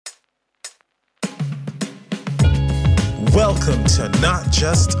Welcome to Not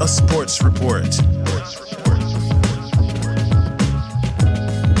Just a Sports Report.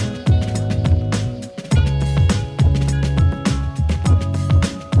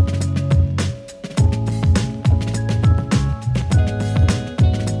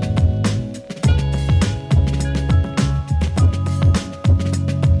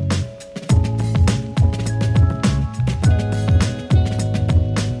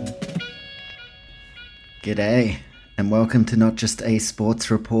 G'day, and welcome to Not Just a Sports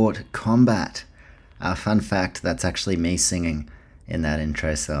Report Combat. Fun fact, that's actually me singing in that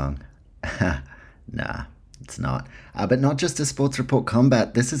intro song. Nah, it's not. But Not Just a Sports Report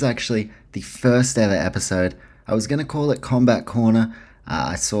Combat, this is actually the first ever episode. I was going to call it Combat Corner.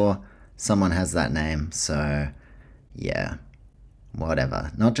 I saw someone has that name, so yeah,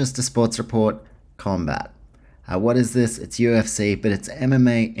 whatever. Not Just a Sports Report Combat. What is this? It's UFC, but it's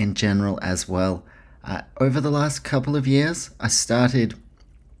MMA in general as well. Over the last couple of years, I started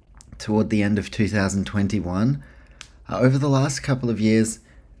toward the end of 2021. Over the last couple of years,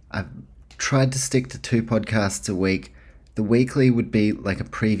 I've tried to stick to 2 podcasts a week. The weekly would be like a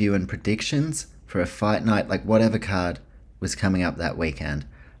preview and predictions for a fight night, like whatever card was coming up that weekend.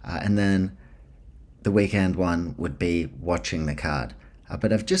 And then the weekend one would be watching the card.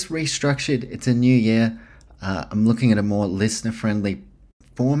 But I've just restructured. It's a new year. I'm looking at a more listener-friendly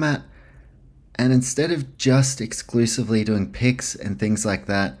format. And instead of just exclusively doing picks and things like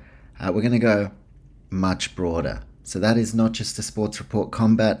that, we're going to go much broader. So that is Not Just a Sports Report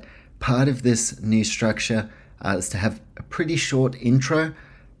Combat. Part of this new structure is to have a pretty short intro.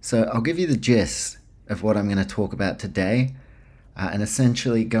 So I'll give you the gist of what I'm going to talk about today. And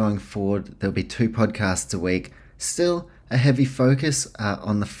essentially going forward, there'll be 2 podcasts a week. Still a heavy focus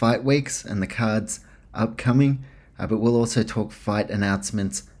on the fight weeks and the cards upcoming. But we'll also talk fight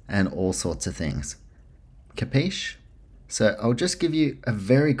announcements and all sorts of things. Capiche? So I'll just give you a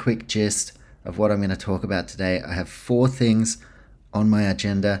very quick gist of what I'm going to talk about today. I have 4 things on my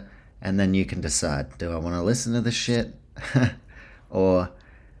agenda, and then you can decide, do I want to listen to this shit? Or,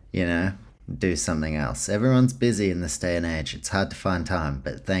 do something else. Everyone's busy in this day and age. It's hard to find time,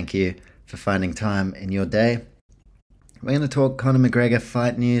 but thank you for finding time in your day. We're going to talk Conor McGregor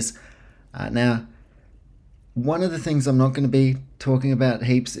fight news. Now, one of the things I'm not going to be talking about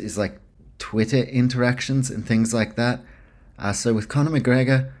heaps is like Twitter interactions and things like that. So with Conor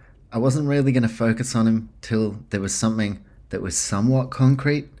McGregor, I wasn't really going to focus on him till there was something that was somewhat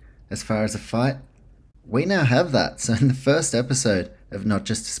concrete as far as a fight. We now have that. So in the first episode of Not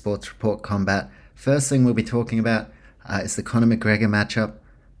Just a Sports Report Combat, first thing we'll be talking about is the Conor McGregor matchup,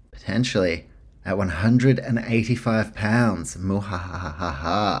 potentially at 185 pounds.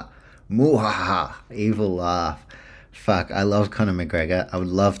 Muhahaha. Muhaha, evil laugh. Fuck, I love Conor McGregor. I would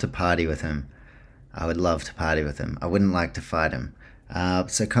love to party with him. I wouldn't like to fight him.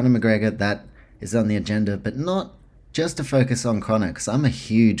 So Conor McGregor, that is on the agenda, but not just to focus on Conor, because I'm a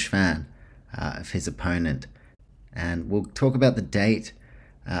huge fan of his opponent. And we'll talk about the date.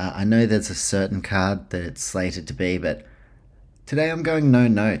 I know there's a certain card that it's slated to be, but today I'm going no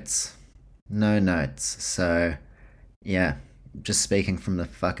notes. No notes. So, yeah. Just speaking from the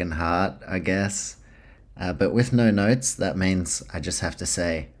fucking heart, I guess. But with no notes, that means I just have to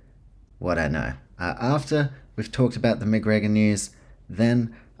say what I know. After we've talked about the McGregor news,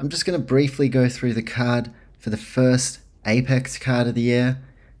 then I'm just going to briefly go through the card for the first Apex card of the year.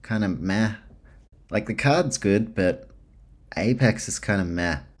 Kind of meh. Like, the card's good, but Apex is kind of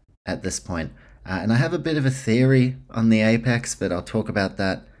meh at this point. And I have a bit of a theory on the Apex, but I'll talk about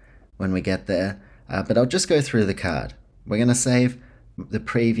that when we get there. But I'll just go through the card. We're going to save the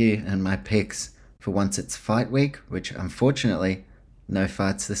preview and my picks for once it's fight week, which unfortunately, no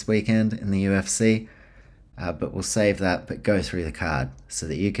fights this weekend in the UFC. But we'll save that, but go through the card so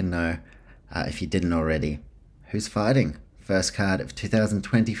that you can know, if you didn't already, who's fighting. First card of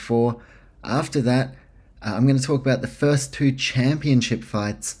 2024. After that, I'm going to talk about the first 2 championship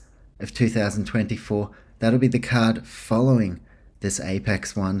fights of 2024. That'll be the card following this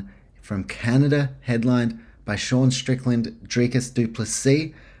Apex one from Canada, headlined by Sean Strickland, Dricus du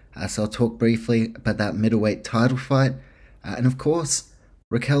Plessis. So I'll talk briefly about that middleweight title fight. And of course,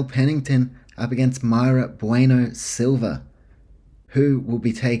 Raquel Pennington up against Mayra Bueno Silva, who will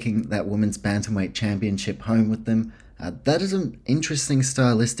be taking that women's bantamweight championship home with them. That is an interesting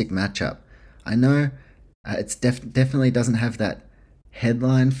stylistic matchup. I know it's definitely doesn't have that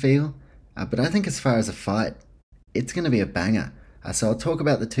headline feel, but I think as far as a fight, it's going to be a banger. So I'll talk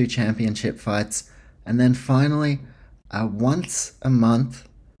about the 2 championship fights. And then finally, once a month,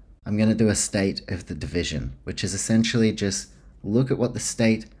 I'm going to do a state of the division, which is essentially just look at what the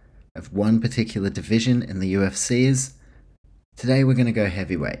state of one particular division in the UFC is, Today we're going to go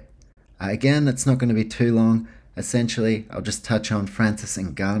heavyweight. Again, that's not going to be too long. Essentially, I'll just touch on Francis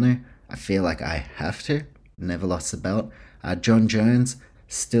Ngannou. I feel like I have to. Never lost the belt. John Jones,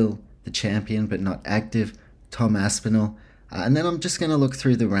 still the champion but not active. Tom Aspinall. And then I'm just going to look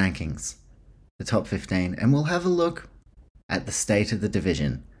through the rankings, the top 15, and we'll have a look at the state of the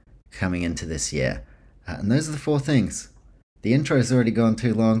division coming into this year. And those are the four things. The intro's already gone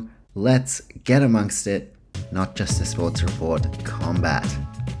too long. Let's get amongst it. Not Just a Sports Report, Combat.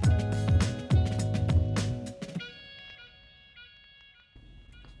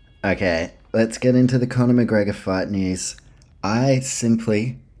 Okay, let's get into the Conor McGregor fight news. I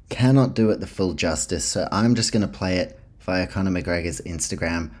simply cannot do it the full justice, so I'm just going to play it via Conor McGregor's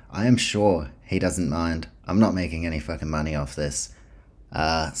Instagram. I am sure he doesn't mind. I'm not making any fucking money off this.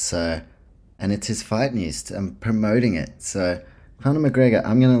 And it's his fight news. I'm promoting it. So, Conor McGregor,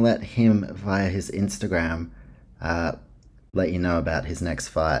 I'm going to let him via his Instagram let you know about his next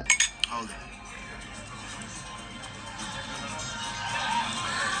fight.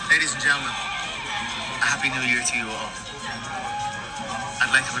 Ladies and gentlemen, a happy new year to you all. I'd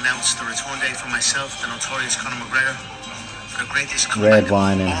like to announce the return date for myself, the notorious Conor McGregor, for the greatest comeback Red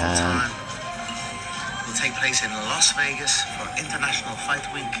wine in of all hand. time. Will take place in Las Vegas for International Fight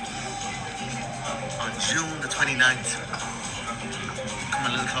Week on June the 29th. Come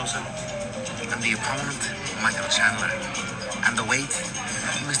a little closer. And the opponent, Michael Chandler. And the weight,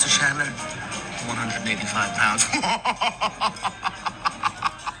 Mr. Chandler, 185 pounds.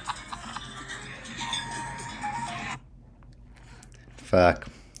 Fuck.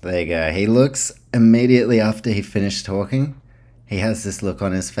 There you go. He looks, immediately after he finished talking, he has this look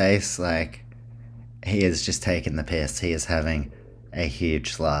on his face like he is just taking the piss. He is having a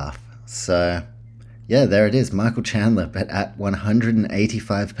huge laugh. So, yeah, there it is. Michael Chandler, but at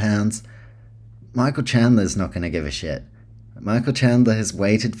 185 pounds, Michael Chandler's not going to give a shit. Michael Chandler has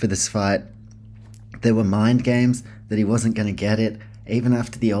waited for this fight. There were mind games that he wasn't going to get it, even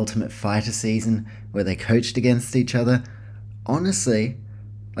after the Ultimate Fighter season where they coached against each other. Honestly,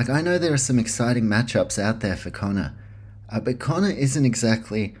 I know there are some exciting matchups out there for Conor, but Conor isn't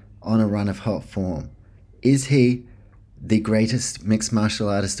exactly on a run of hot form. Is he the greatest mixed martial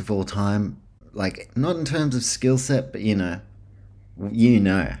artist of all time? Not in terms of skill set, but we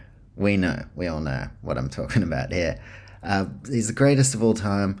know, we all know what I'm talking about here. He's the greatest of all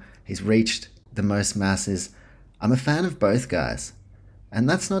time. He's reached the most masses. I'm a fan of both guys. And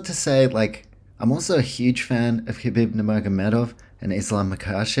that's not to say, I'm also a huge fan of Khabib Nurmagomedov and Islam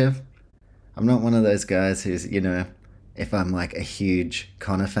Makhachev. I'm not one of those guys who's, if I'm a huge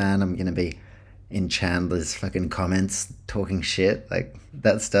Conor fan, I'm going to be in Chandler's fucking comments talking shit.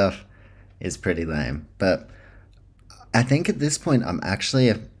 That stuff is pretty lame. But I think at this point, I'm actually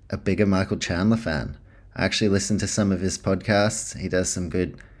a bigger Michael Chandler fan. I actually listen to some of his podcasts. He does some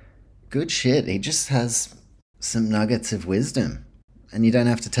good shit. He just has some nuggets of wisdom. And you don't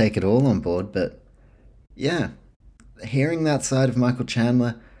have to take it all on board, but yeah, hearing that side of Michael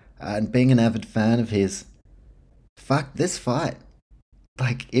Chandler and being an avid fan of his, fuck this fight.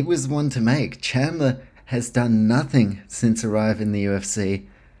 It was one to make. Chandler has done nothing since arriving in the UFC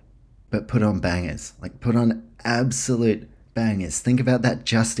but put on bangers. Put on absolute bangers. Think about that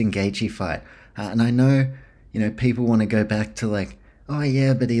Justin Gaethje fight. And I know, people want to go back to oh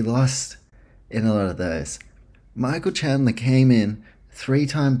yeah, but he lost in a lot of those. Michael Chandler came in,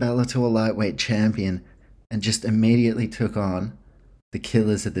 3-time Bellator lightweight champion, and just immediately took on the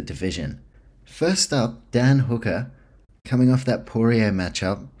killers of the division. First up, Dan Hooker, coming off that Poirier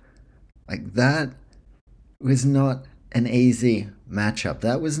matchup. That was not an easy matchup.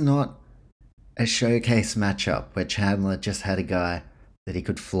 That was not a showcase matchup where Chandler just had a guy that he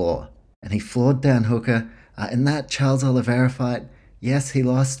could floor. And he floored Dan Hooker. In that Charles Oliveira fight, yes, he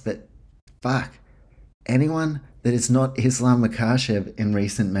lost, but fuck. Anyone that is not Islam Makhachev in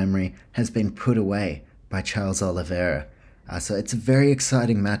recent memory has been put away by Charles Oliveira. So it's a very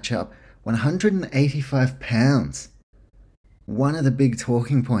exciting matchup. 185 pounds. One of the big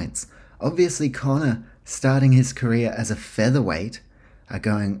talking points. Obviously, Conor starting his career as a featherweight,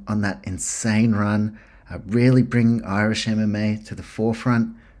 going on that insane run, really bringing Irish MMA to the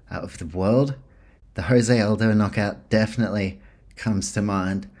forefront of the world. The Jose Aldo knockout definitely comes to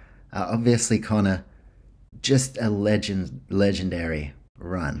mind. Obviously, Conor, just a legendary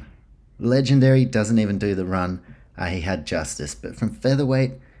run. Legendary doesn't even do the run. He had justice. But from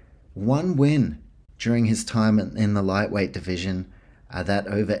featherweight, one win during his time in the lightweight division, that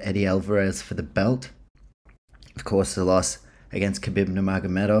over Eddie Alvarez for the belt. Of course, the loss against Khabib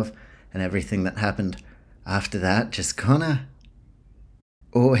Nurmagomedov and everything that happened after that. Just Conor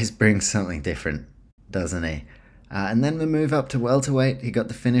always brings something different, doesn't he? And then we move up to welterweight. He got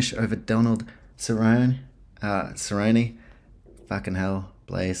the finish over Donald Cerrone. Fucking hell,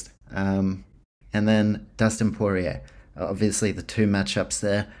 blazed. And then Dustin Poirier. Obviously the two matchups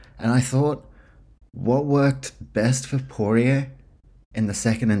there. And I thought what worked best for Poirier in the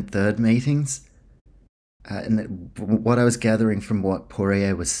second and third meetings, and what I was gathering from what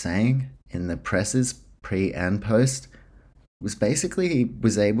Poirier was saying in the presses, pre and post, was basically he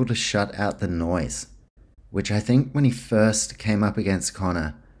was able to shut out the noise, which I think when he first came up against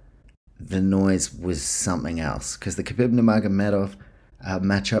Conor, the noise was something else, because the Khabib Nurmagomedov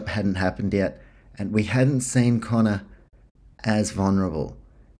matchup hadn't happened yet, and we hadn't seen Conor as vulnerable.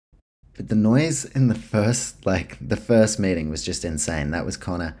 But the noise in the first meeting was just insane. That was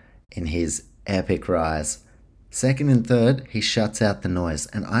Conor in his epic rise. Second and third, he shuts out the noise.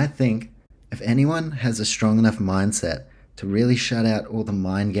 And I think if anyone has a strong enough mindset to really shut out all the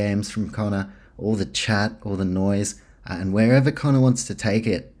mind games from Conor, all the chat, all the noise, and wherever Conor wants to take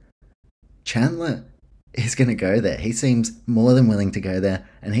it, Chandler is going to go there. He seems more than willing to go there,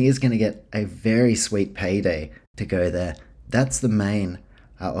 and he is going to get a very sweet payday to go there. That's the main,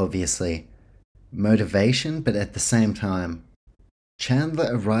 obviously, motivation, but at the same time, Chandler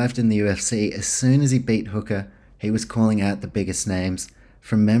arrived in the UFC as soon as he beat Hooker. He was calling out the biggest names.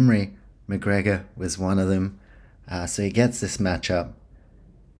 From memory, McGregor was one of them. So he gets this matchup,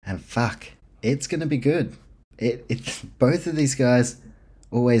 and fuck, it's going to be good. Both of these guys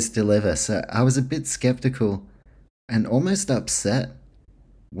always deliver, so I was a bit skeptical and almost upset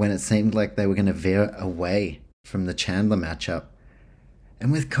when it seemed like they were going to veer away from the Chandler matchup.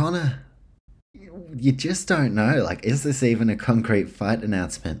 And with Conor, you just don't know, like, is this even a concrete fight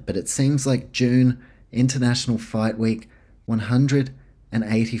announcement? But it seems like June, International Fight Week,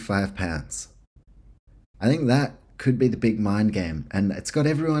 185 pounds. I think that could be the big mind game, and it's got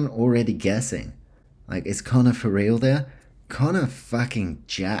everyone already guessing. Like, is Conor for real there? Conor fucking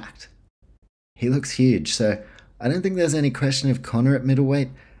jacked. He looks huge, so I don't think there's any question of Conor at middleweight.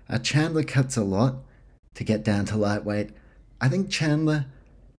 Chandler cuts a lot to get down to lightweight. I think Chandler,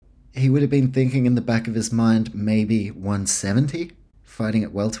 he would have been thinking in the back of his mind maybe 170, fighting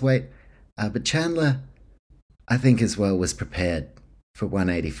at welterweight. But Chandler, I think as well, was prepared for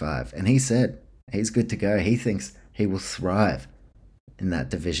 185. And he said he's good to go. He thinks he will thrive in that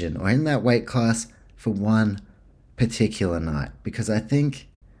division or in that weight class for one particular night. Because I think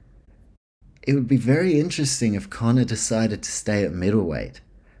it would be very interesting if Conor decided to stay at middleweight.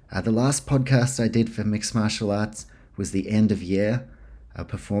 The last podcast I did for Mixed Martial Arts was the end of year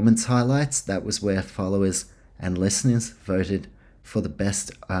performance highlights. That was where followers and listeners voted for the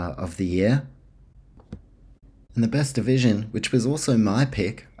best of the year. And the best division, which was also my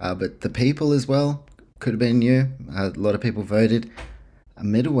pick, but the people as well, could have been you. A lot of people voted.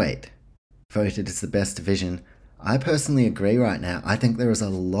 Middleweight voted as the best division. I personally agree right now. I think there is a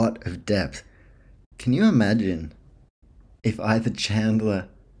lot of depth. Can you imagine if either Chandler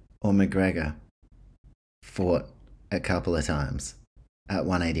or McGregor fought a couple of times at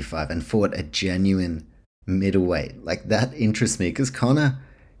 185 and fought a genuine middleweight? Like, that interests me because Conor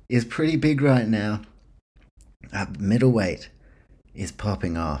is pretty big right now. Middleweight is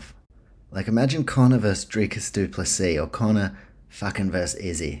popping off. Like, imagine Conor versus Dricus du Plessis or Conor fucking versus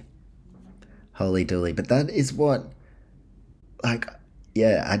Izzy. Holy dooly. But that is what, like,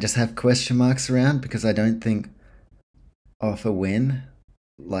 yeah, I just have question marks around because I don't think off a win,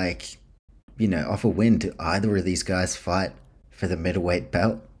 like, you know, off a win, do either of these guys fight for the middleweight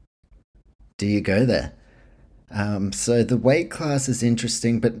belt? Do you go there? So the weight class is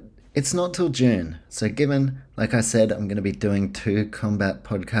interesting, but it's not till June. So given, like I said, I'm going to be doing 2 combat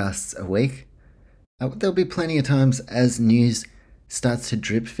podcasts a week, there'll be plenty of times as news starts to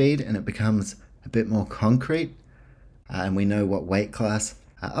drip feed and it becomes a bit more concrete, and we know what weight class,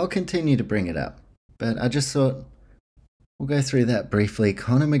 I'll continue to bring it up. But I just thought we'll go through that briefly.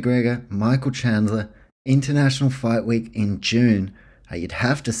 Conor McGregor, Michael Chandler, International Fight Week in June. You'd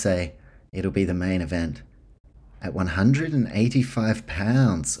have to say it'll be the main event. At 185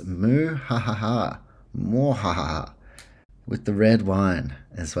 pounds, moo ha ha ha, more ha ha ha, with the red wine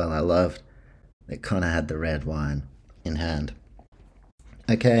as well. I loved that Conor had the red wine in hand.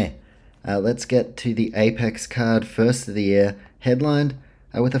 Okay, let's get to the Apex card, first of the year, headlined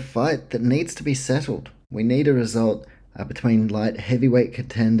with a fight that needs to be settled. We need a result between light heavyweight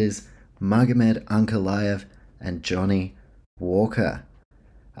contenders Magomed Ankalaev and Johnny Walker.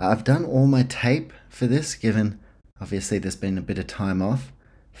 I've done all my tape for this, given obviously there's been a bit of time off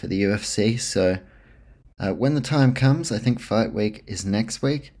for the UFC, so when the time comes, I think Fight Week is next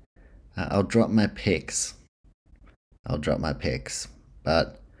week, I'll drop my picks.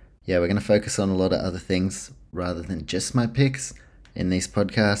 But yeah, we're going to focus on a lot of other things rather than just my picks in these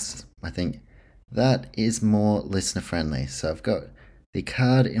podcasts. I think that is more listener friendly. So I've got the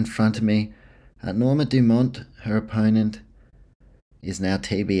card in front of me. Norma Dumont, her opponent, is now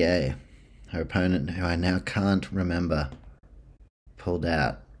TBA. Her opponent, who I now can't remember, pulled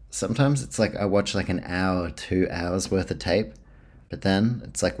out. Sometimes it's like I watch like an hour or 2 hours worth of tape, but then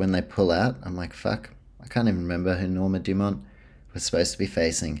it's like when they pull out, I'm like, fuck, I can't even remember who Norma Dumont was supposed to be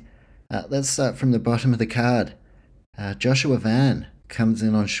facing. Let's start from the bottom of the card. Joshua Van comes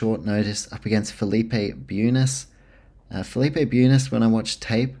in on short notice up against Felipe Bunis. Felipe Bunis, when I watched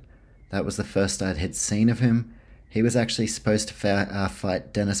tape, that was the first I'd seen of him. He was actually supposed to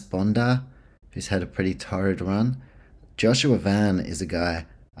fight Dennis Bondar, who's had a pretty torrid run. Joshua Van is a guy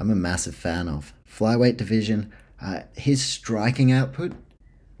I'm a massive fan of. Flyweight division, his striking output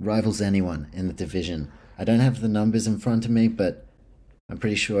rivals anyone in the division. I don't have the numbers in front of me, but I'm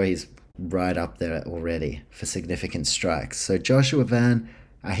pretty sure he's right up there already for significant strikes. So Joshua Van,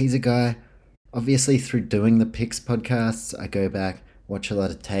 he's a guy, obviously through doing the Picks podcasts, I go back, watch a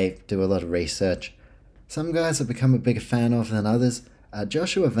lot of tape, do a lot of research. Some guys I've become a bigger fan of than others.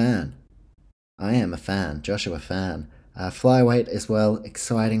 Joshua Van, I am a fan. Joshua Fan. Flyweight as well,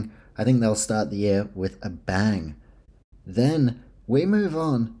 exciting. I think they'll start the year with a bang. Then we move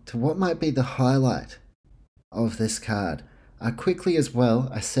on to what might be the highlight of this card. Quickly as well,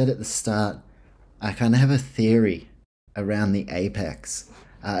 I said at the start, I kind of have a theory around the apex,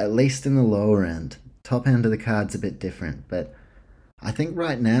 at least in the lower end. Top end of the card's a bit different, but I think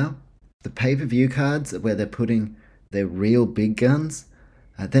right now, the pay-per-view cards where they're putting their real big guns,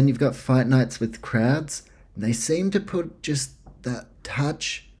 then you've got fight nights with crowds, and they seem to put just that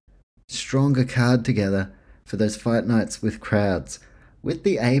touch stronger card together for those fight nights with crowds. With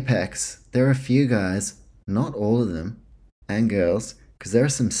the apex, there are a few guys, not all of them, and girls, because there are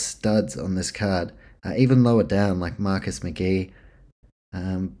some studs on this card, even lower down like Marcus McGee.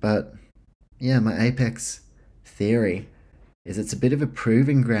 But yeah, my apex theory is it's a bit of a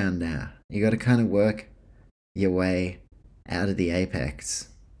proving ground now. You got to kind of work your way out of the apex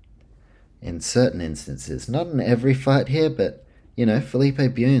in certain instances. Not in every fight here, but you know,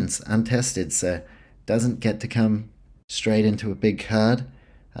 Felipe Bunes, untested, so doesn't get to come straight into a big card.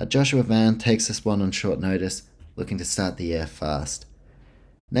 Joshua Van takes this one on short notice, looking to start the year fast.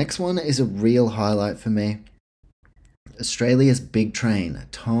 Next one is a real highlight for me. Australia's big train,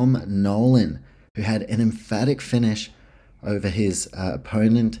 Tom Nolan, who had an emphatic finish over his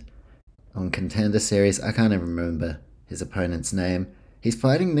opponent on Contender Series. I can't even remember his opponent's name. He's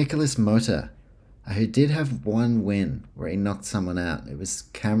fighting Nicholas Mota, who did have one win where he knocked someone out. It was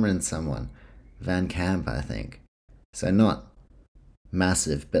Cameron someone. Van Camp, I think. So not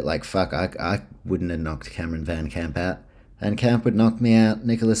massive, but like fuck, I wouldn't have knocked Cameron Van Camp out. Van Camp would knock me out.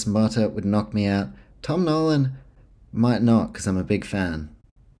 Nicholas Mota would knock me out. Tom Nolan might not, because I'm a big fan.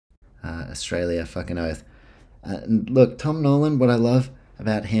 Australia, fucking oath. Look, Tom Nolan, what I love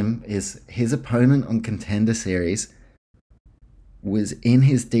about him is his opponent on Contender Series was in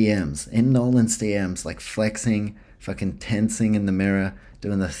his DMs, in Nolan's DMs, like flexing, fucking tensing in the mirror,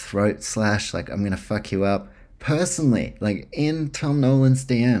 doing the throat slash, like I'm gonna fuck you up. Personally, like in Tom Nolan's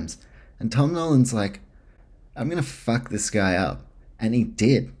DMs. And Tom Nolan's like, I'm gonna fuck this guy up. And he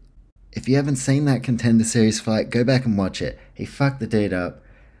did. If you haven't seen that Contender Series fight, go back and watch it. He fucked the dude up.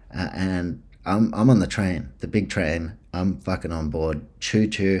 And I'm on the train, the big train. I'm fucking on board. Choo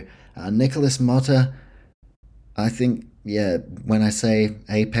choo. Nicholas Mota, I think, yeah, when I say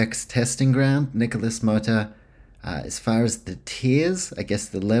apex testing ground, Nicholas Mota, as far as the tiers, I guess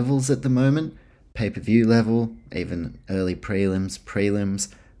the levels at the moment, pay-per-view level, even early prelims,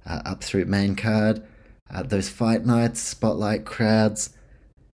 up through main card, those fight nights, spotlight crowds,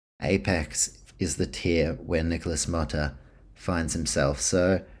 apex is the tier where Nicholas Mota finds himself.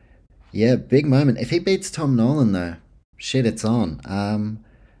 So, yeah, big moment. If he beats Tom Nolan, though, shit, it's on.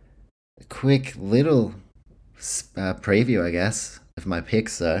 A quick little preview, I guess, of my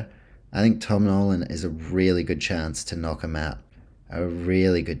picks, though. I think Tom Nolan is a really good chance to knock him out. A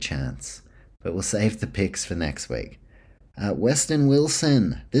really good chance. But we'll save the picks for next week. Weston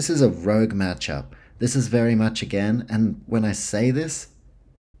Wilson. This is a rogue matchup. This is very much again, and when I say this,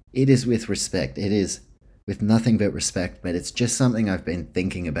 it is with respect. It is with nothing but respect, but it's just something I've been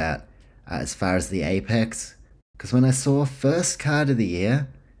thinking about as far as the Apex. Because when I saw first card of the year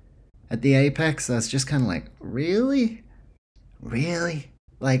at the Apex, I was just kind of like, really? Really?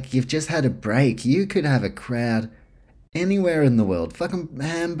 Like, you've just had a break. You could have a crowd anywhere in the world. Fucking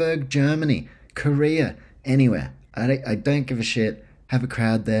Hamburg, Germany, Korea, anywhere. I don't give a shit. Have a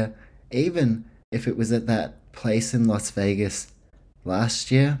crowd there. Even if it was at that place in Las Vegas last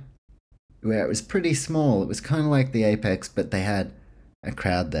year, where it was pretty small. It was kind of like the Apex, but they had a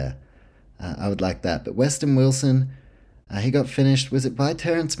crowd there. I would like that. But Weston Wilson, he got finished. Was it by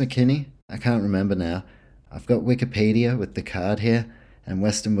Terrence McKinney? I can't remember now. I've got Wikipedia with the card here, and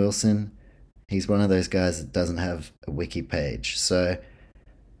Weston Wilson, he's one of those guys that doesn't have a wiki page. So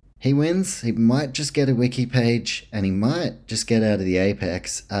he wins. He might just get a wiki page, and he might just get out of the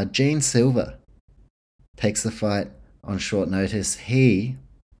Apex. Gene Silver takes the fight on short notice. He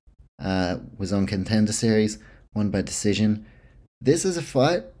was on Contender Series, won by decision. This is a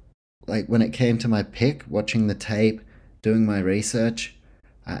fight, like when it came to my pick, watching the tape, doing my research,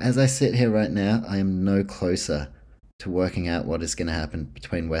 as I sit here right now, I am no closer to working out what is going to happen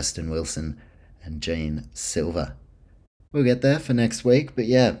between Weston Wilson and Gene Silver. We'll get there for next week, but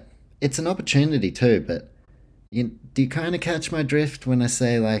yeah, it's an opportunity too, but do you kind of catch my drift when I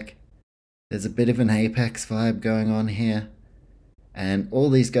say, like, there's a bit of an Apex vibe going on here? And all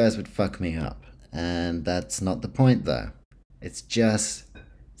these guys would fuck me up, and that's not the point though. It's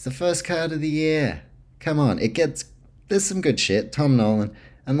the first card of the year. Come on, there's some good shit, Tom Nolan,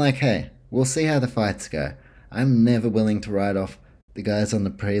 and like, hey, we'll see how the fights go. I'm never willing to write off the guys on the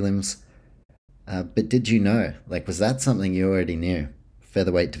prelims, but did you know, like, was that something you already knew?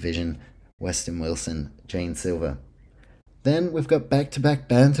 Featherweight division, Weston Wilson, Gene Silver. Then we've got back-to-back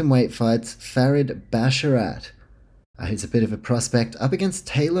bantamweight fights, Farid Basharat, who's a bit of a prospect, up against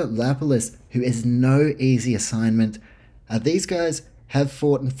Taylor Lapilus, who is no easy assignment. These guys have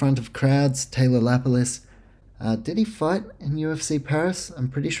fought in front of crowds. Taylor Lapilus, did he fight in UFC Paris? I'm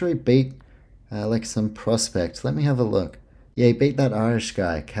pretty sure he beat like some prospect. Let me have a look. Yeah, he beat that Irish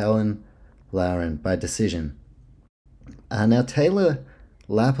guy, Callan Lauren, by decision. Now Taylor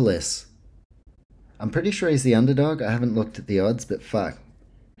Lapilus, I'm pretty sure he's the underdog. I haven't looked at the odds, but fuck,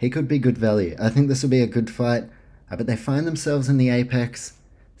 he could be good value. I think this will be a good fight, but they find themselves in the Apex.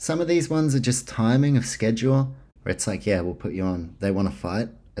 Some of these ones are just timing of schedule, where it's like, yeah, we'll put you on. They want to fight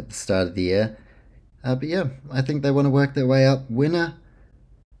at the start of the year. But yeah, I think they want to work their way up. Winner,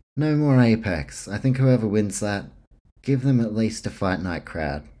 no more Apex. I think whoever wins that, give them at least a fight night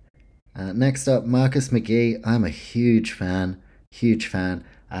crowd. Next up, Marcus McGee. I'm a huge fan. He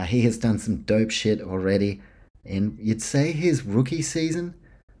has done some dope shit already in, you'd say, his rookie season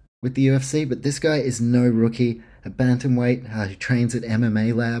with the UFC, but this guy is no rookie. A bantamweight who trains at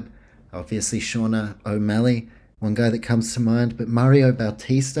MMA Lab. Obviously, Shauna O'Malley, one guy that comes to mind, but Mario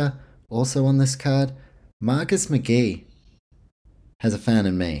Bautista, also on this card. Marcus McGee has a fan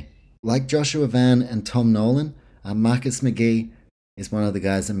in me. Like Joshua Van and Tom Nolan, Marcus McGee is one of the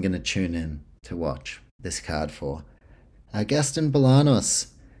guys I'm going to tune in to watch this card for. Gaston Bolanos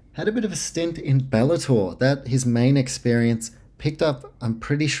had a bit of a stint in Bellator. That his main experience, picked up, I'm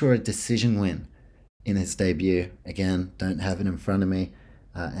pretty sure, a decision win in his debut. Again, don't have it in front of me,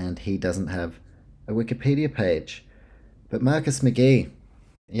 and he doesn't have a Wikipedia page. But Marcus McGee,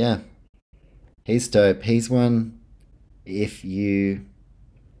 yeah, he's dope. He's one, if you,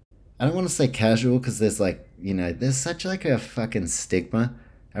 I don't want to say casual, because there's like, there's such like a fucking stigma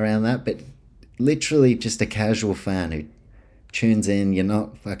around that, but literally just a casual fan who tunes in. You're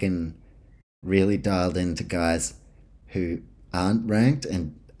not fucking really dialed into guys who aren't ranked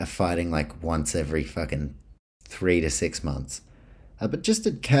and are fighting like once every fucking 3 to 6 months. But just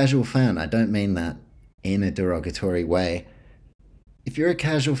a casual fan. I don't mean that in a derogatory way. If you're a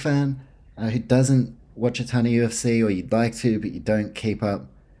casual fan who doesn't watch a ton of UFC, or you'd like to, but you don't keep up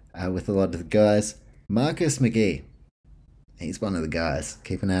with a lot of the guys, Marcus McGee, he's one of the guys.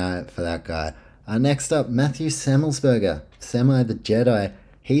 Keep an eye out for that guy. Next up, Matthew Semmelsberger, Semi the Jedi.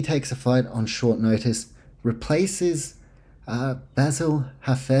 He takes a fight on short notice, replaces Basil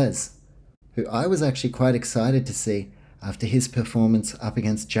Hafez, who I was actually quite excited to see after his performance up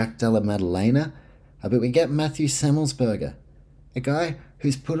against Jack Della Maddalena. But we get Matthew Semmelsberger, a guy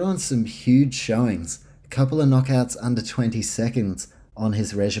who's put on some huge showings, a couple of knockouts under 20 seconds on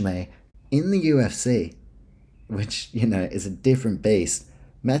his resume in the UFC, which, is a different beast.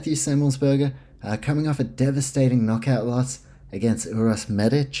 Matthew Semmelsberger coming off a devastating knockout loss against Uros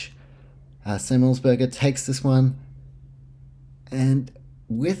Medic. Semmelsberger takes this one, and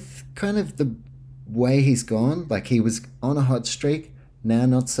with kind of the way he's gone, like he was on a hot streak, now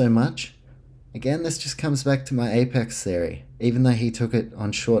not so much. Again, this just comes back to my Apex theory. Even though he took it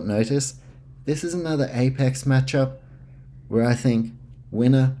on short notice, this is another Apex matchup where I think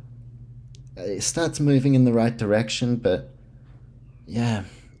winner starts moving in the right direction, but yeah,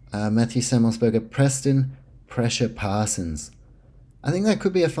 Matthew Semmelsberger, Preston Pressure Parsons. I think that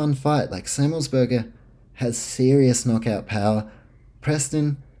could be a fun fight. Like, Semmelsberger has serious knockout power.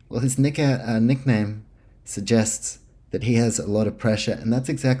 Preston, well, his nickname suggests that he has a lot of pressure, and that's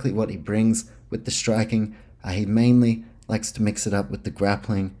exactly what he brings with the striking. He mainly likes to mix it up with the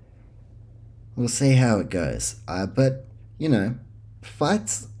grappling. We'll see how it goes. But,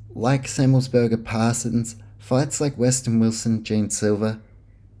 fights like Semelsberger Parsons, fights like Weston Wilson, Gene Silva,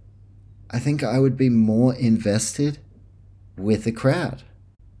 I think I would be more invested with a crowd,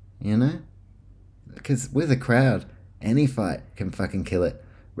 Because with a crowd, any fight can fucking kill it.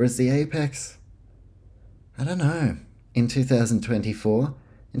 Whereas the Apex, I don't know, in 2024,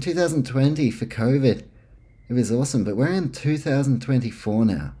 in 2020 for COVID, it was awesome, but we're in 2024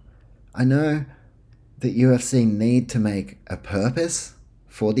 now. I know that UFC need to make a purpose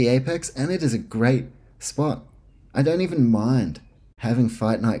for the Apex, and it is a great spot. I don't even mind having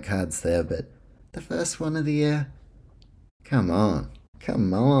fight night cards there, but the first one of the year, come on.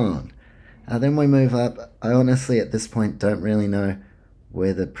 Then we move up. I honestly, at this point, don't really know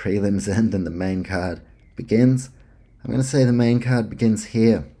where the prelims end and the main card begins. I'm going to say the main card begins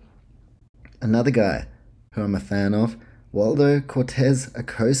here. Another guy who I'm a fan of, Waldo Cortez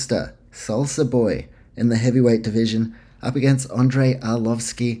Acosta, Salsa Boy, in the heavyweight division, up against Andrei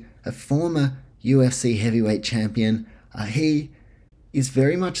Arlovski, a former UFC heavyweight champion. He is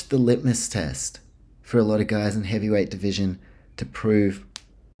very much the litmus test for a lot of guys in heavyweight division to prove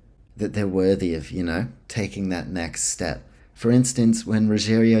that they're worthy of, taking that next step. For instance, when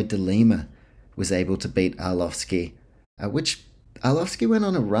Rogerio de Lima was able to beat Arlovski, which Arlovski went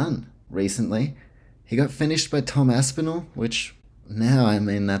on a run recently. He got finished by Tom Aspinall, which now,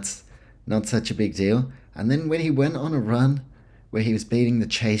 that's not such a big deal. And then when he went on a run where he was beating the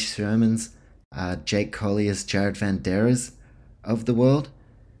Chase Shermans, Jake Collier's, Jared Vanderas of the world.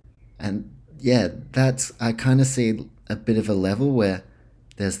 And yeah, I kind of see a bit of a level where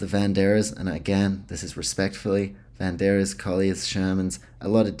there's the Vanderas, and again, this is respectfully, Vanderas, Colliers, Shermans, a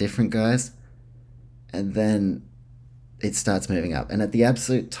lot of different guys. And then it starts moving up. And at the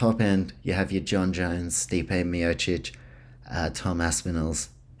absolute top end, you have your John Jones, Stipe Miocic, Tom Aspinalls,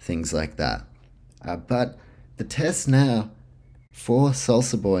 things like that. But the test now for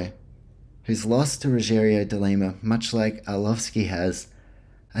Salsa Boy, who's lost to Rogerio de Lima, much like Arlovski has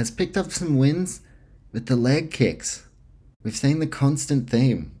picked up some wins with the leg kicks. We've seen the constant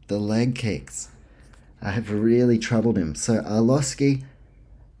theme, the leg kicks, have really troubled him. So Arlovski,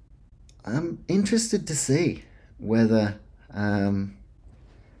 I'm interested to see whether, how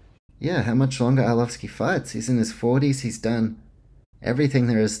much longer Arlovski fights. He's in his 40s, he's done everything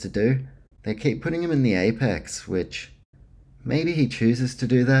there is to do. They keep putting him in the Apex, which maybe he chooses to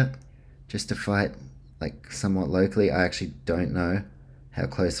do that just to fight like somewhat locally. I actually don't know how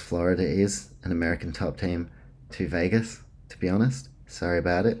close Florida is, an American top team, to Vegas, to be honest. Sorry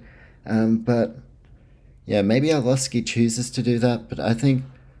about it. But yeah, maybe Arlovski chooses to do that, but I think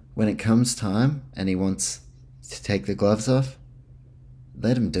when it comes time and he wants to take the gloves off,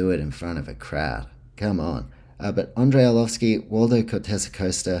 let him do it in front of a crowd. Come on. But Andrei Arlovski, Waldo Cortez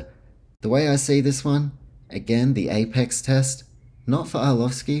Acosta, the way I see this one, again, the Apex test, not for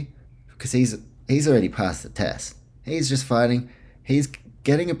Arlovski, because he's already passed the test. He's just fighting. He's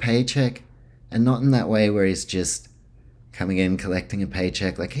getting a paycheck, and not in that way where he's just coming in, collecting a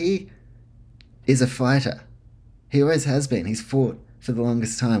paycheck. Like, he is a fighter. He always has been. He's fought for the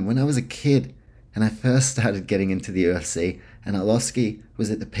longest time. When I was a kid and I first started getting into the UFC, and Arlovski was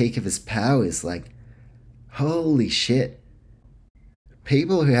at the peak of his powers, like, holy shit.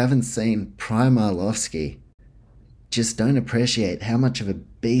 People who haven't seen prime Arlovski just don't appreciate how much of a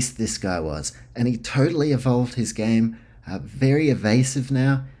beast this guy was. And he totally evolved his game, very evasive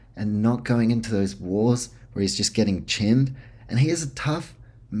now, and not going into those wars where he's just getting chinned. And he is a tough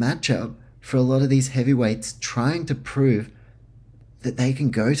matchup for a lot of these heavyweights trying to prove that they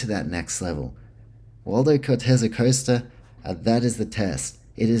can go to that next level. Waldo Cortez Acosta, that is the test.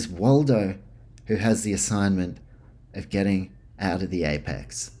 It is Waldo who has the assignment of getting out of the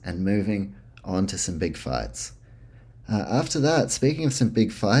Apex and moving on to some big fights. After that, speaking of some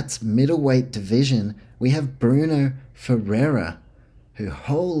big fights, middleweight division, we have Bruno Ferreira, who,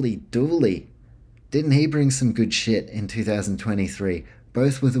 holy dooly, didn't he bring some good shit in 2023,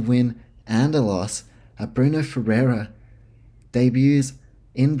 both with a win and a loss. Bruno Ferreira debuts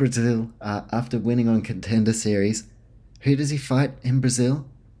in Brazil after winning on Contender Series. Who does he fight in Brazil?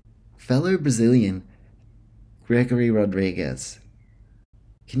 Fellow Brazilian Gregory Rodriguez.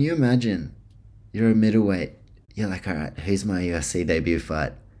 Can you imagine? You're a middleweight. You're like, all right, who's my UFC debut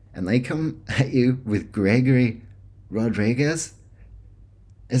fight? And they come at you with Gregory Rodriguez?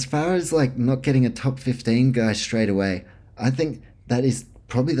 As far as like not getting a top 15 guy straight away, I think that is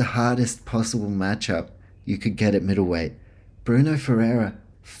probably the hardest possible matchup you could get at middleweight. Bruno Ferreira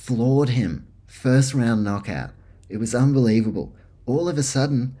floored him. First round knockout. It was unbelievable. All of a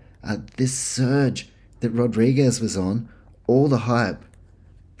sudden, this surge that Rodriguez was on, all the hype,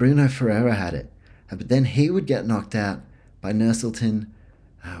 Bruno Ferreira had it. But then he would get knocked out by Nursultan.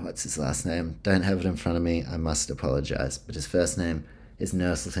 What's his last name? Don't have it in front of me. I must apologize. But his first name is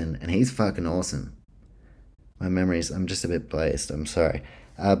Nursultan, and he's fucking awesome. My memories, I'm just a bit biased. I'm sorry.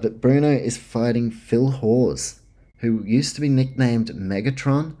 But Bruno is fighting Phil Hawes, who used to be nicknamed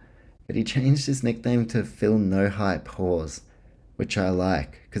Megatron, but he changed his nickname to Phil No Hype Hawes, which I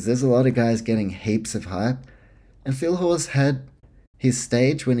like, because there's a lot of guys getting heaps of hype, and Phil Hawes had his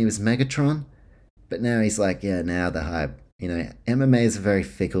stage when he was Megatron, but now he's like, yeah, now the hype. You know, MMA is a very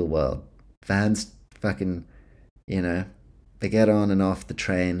fickle world. Fans fucking, you know, they get on and off the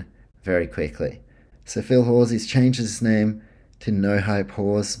train very quickly. So Phil Hawes, he's changed his name to No Hype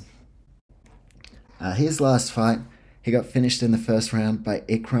Hawes. His last fight, he got finished in the first round by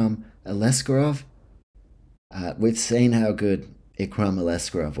Ikram Aleskarov. We've seen how good Ikram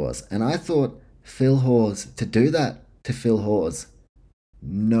Aleskarov was. And I thought Phil Hawes, to do that to Phil Hawes,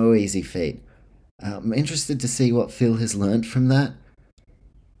 no easy feat. I'm interested to see what Phil has learned from that.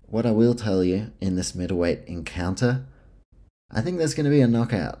 What I will tell you in this middleweight encounter, I think there's going to be a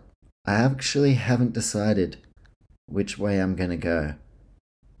knockout. I actually haven't decided which way I'm going to go,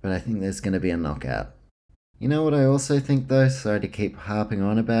 but I think there's going to be a knockout. You know what I also think though? Sorry to keep harping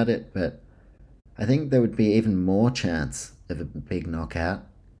on about it, but I think there would be even more chance of a big knockout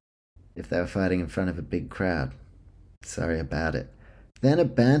if they were fighting in front of a big crowd. Sorry about it. Then a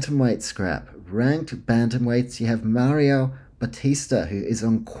bantamweight scrap. Ranked bantamweights, you have Mario Batista, who is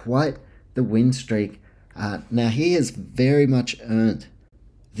on quite the win streak. Now he has very much earned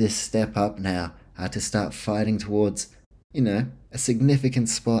this step up now to start fighting towards, you know, a significant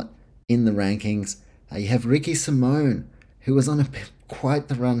spot in the rankings. You have Ricky Simone, who was on quite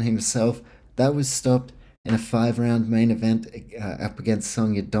the run himself. That was stopped in a 5-round main event up against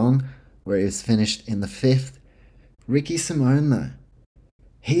Song Yadong, where he was finished in the 5th. Ricky Simone, though,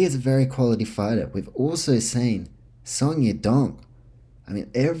 he is a very quality fighter. We've also seen Song Yadong. I mean,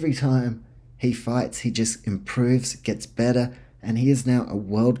 every time he fights, he just improves, gets better, and he is now a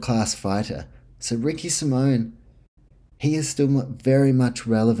world-class fighter. So Ricky Simone, he is still very much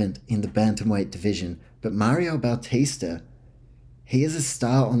relevant in the bantamweight division. But Mario Bautista, he is a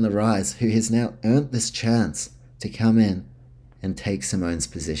star on the rise who has now earned this chance to come in and take Simone's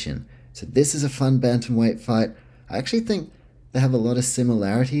position. So this is a fun bantamweight fight. I actually think they have a lot of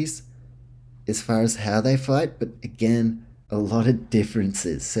similarities as far as how they fight, but again, a lot of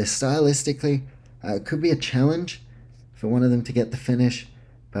differences. So stylistically, it could be a challenge for one of them to get the finish,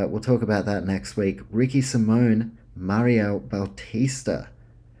 but we'll talk about that next week. Ricky Simone, Mario Bautista.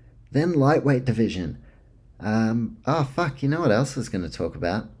 Then lightweight division. You know what else I was going to talk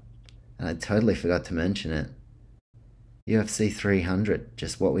about? And I totally forgot to mention it. UFC 300,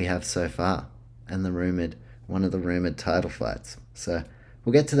 just what we have so far, and one of the rumored title fights. So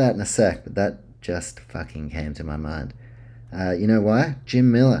we'll get to that in a sec, but that just fucking came to my mind. You know why?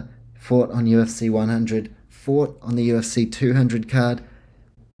 Jim Miller fought on UFC 100, fought on the UFC 200 card.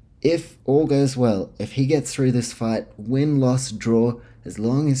 If all goes well, if he gets through this fight, win, loss, draw, as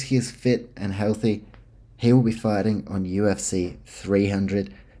long as he is fit and healthy, he will be fighting on UFC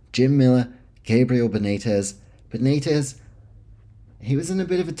 300. Jim Miller, Gabriel Benitez. Benitez, he was in a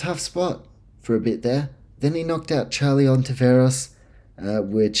bit of a tough spot for a bit there. Then he knocked out Charlie Ontiveros,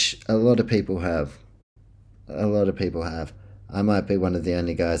 which a lot of people have. I might be one of the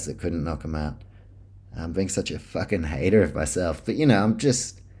only guys that couldn't knock him out. I'm being such a fucking hater of myself. But, you know,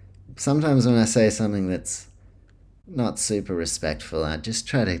 sometimes when I say something that's not super respectful, I just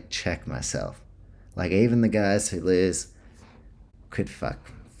try to check myself. Like, even the guys who lose could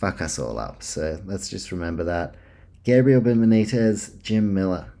fuck us all up. So let's just remember that. Gabriel Benitez, Jim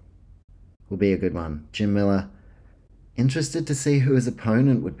Miller will be a good one. Jim Miller, interested to see who his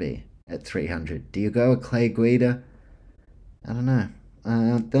opponent would be at 300. Do you go a Clay Guida? I don't know.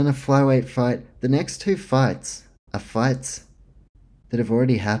 Then a flyweight fight. The next two fights are fights that have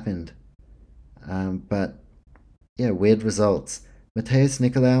already happened. But, yeah, weird results. Mateus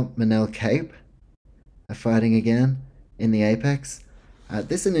Nicolau, Manel Cape are fighting again in the Apex.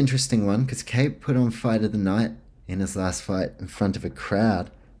 This is an interesting one because Cape put on Fight of the Night in his last fight in front of a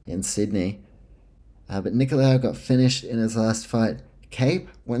crowd in Sydney. But Nicolau got finished in his last fight. Cape,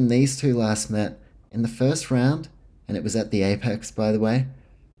 when these two last met, in the first round, and it was at the Apex, by the way,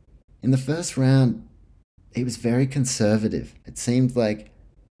 in the first round, he was very conservative. It seemed like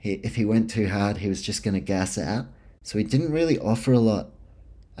if he went too hard, he was just going to gas out. So he didn't really offer a lot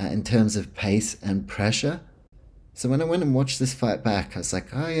in terms of pace and pressure. So when I went and watched this fight back, I was like,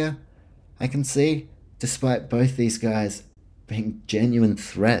 oh yeah, I can see despite both these guys being genuine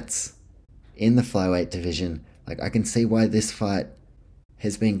threats in the flyweight division. Like, I can see why this fight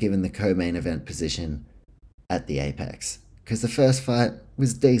has been given the co-main event position at the Apex. Because the first fight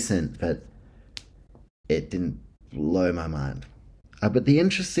was decent, but it didn't blow my mind. But the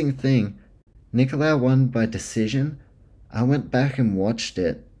interesting thing, Nicolau won by decision. I went back and watched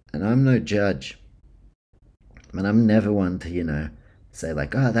it, and I'm no judge. And I'm never one to, say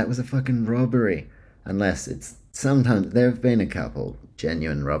like, oh, that was a fucking robbery. Unless it's, sometimes, there have been a couple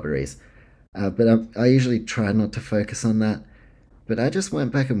genuine robberies. But I usually try not to focus on that. But I just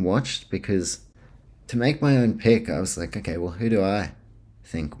went back and watched because to make my own pick, I was like, okay, well, who do I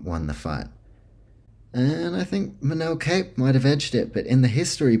think won the fight? And I think Manel Cape might have edged it, but in the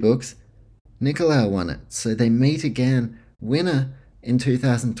history books, Nicolau won it. So they meet again. Winner in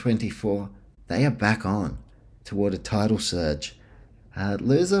 2024. They are back on toward a title surge.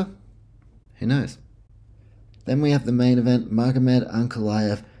 Loser? Who knows? Then we have the main event, Magomed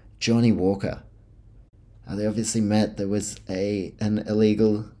Ankalaev, Johnny Walker. They obviously met. There was an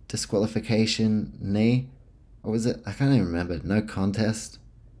illegal disqualification knee. Or was it? I can't even remember. No contest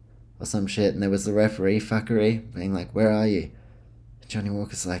or some shit. And there was the referee fuckery being like, where are you? Johnny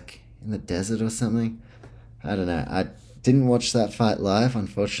Walker's like in the desert or something. I don't know. I didn't watch that fight live.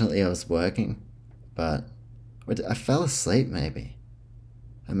 Unfortunately, I was working. But I fell asleep maybe.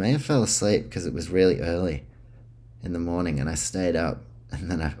 I may have fell asleep because it was really early in the morning and I stayed up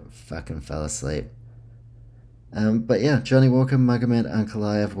and then I fucking fell asleep. But yeah, Johnny Walker, Magomed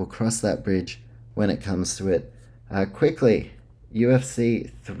Ankalaev will cross that bridge when it comes to it. Quickly,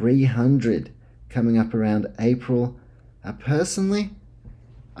 UFC 300 coming up around April. Personally,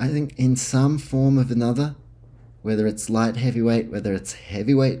 I think in some form of another, whether it's light heavyweight, whether it's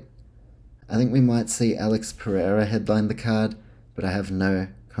heavyweight, I think we might see Alex Pereira headline the card, but I have no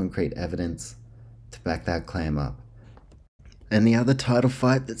concrete evidence to back that claim up. And the other title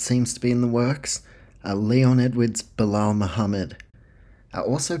fight that seems to be in the works, Leon Edwards, Bilal Muhammad.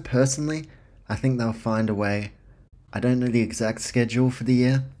 Also, personally, I think they'll find a way. I don't know the exact schedule for the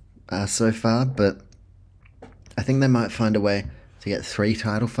year so far, but I think they might find a way to get 3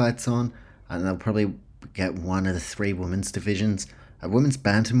 title fights on, and they'll probably get one of the 3 women's divisions. Women's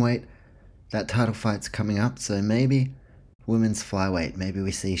bantamweight, that title fight's coming up, so maybe women's flyweight. Maybe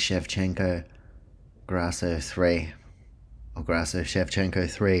we see Shevchenko, Grasso 3, or Grasso Shevchenko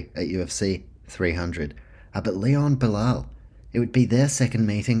 3 at UFC 300. But Leon Bilal, it would be their second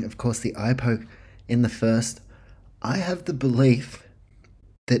meeting. Of course, the eye poke in the first. I have the belief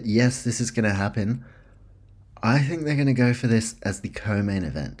that yes, this is going to happen. I think they're going to go for this as the co-main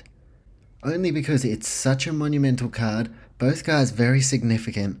event. Only because it's such a monumental card. Both guys very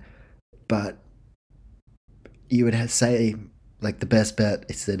significant, but you would say like the best bet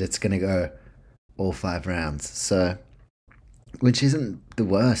is that it's going to go all 5 rounds. So, which isn't the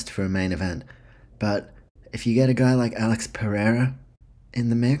worst for a main event. But if you get a guy like Alex Pereira in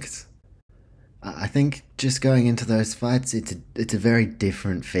the mix, I think just going into those fights, it's a very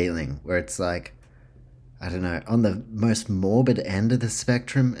different feeling where it's like, I don't know, on the most morbid end of the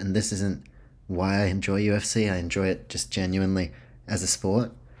spectrum, and this isn't why I enjoy UFC, I enjoy it just genuinely as a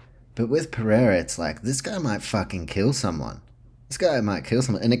sport. But with Pereira, it's like, this guy might fucking kill someone. This guy might kill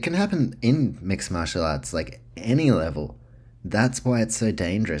someone. And it can happen in mixed martial arts, like any level. That's why it's so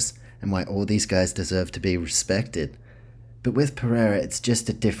dangerous and why all these guys deserve to be respected. But with Pereira, it's just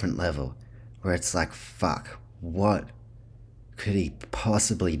a different level where it's like, fuck, what could he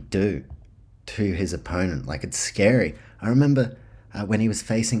possibly do to his opponent? Like, it's scary. I remember when he was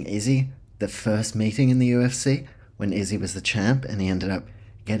facing Izzy, the first meeting in the UFC, when Izzy was the champ and he ended up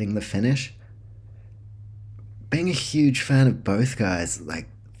getting the finish. Being a huge fan of both guys, like,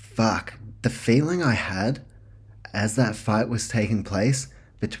 fuck, the feeling I had as that fight was taking place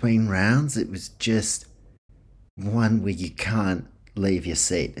between rounds, it was just one where you can't leave your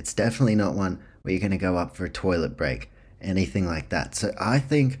seat. It's definitely not one where you're going to go up for a toilet break, anything like that. So I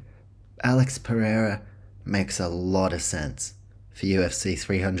think Alex Pereira makes a lot of sense for UFC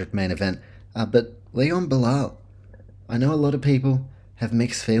 300 main event. But Leon Bilal, I know a lot of people have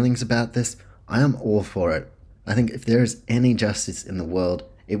mixed feelings about this. I am all for it. I think if there is any justice in the world,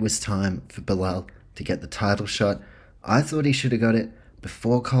 it was time for Bilal to get the title shot. I thought he should have got it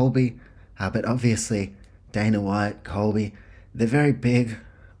before Colby, but obviously Dana White, Colby, they're very big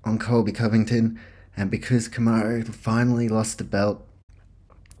on Colby Covington, and because Kamaru finally lost the belt,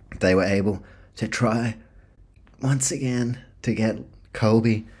 they were able to try once again to get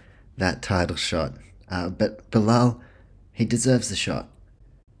Colby that title shot. But Bilal, he deserves the shot.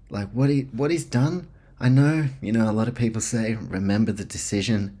 Like, what he's done, I know, a lot of people say, remember the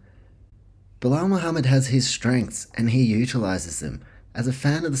decision. Bilal Muhammad has his strengths and he utilizes them. As a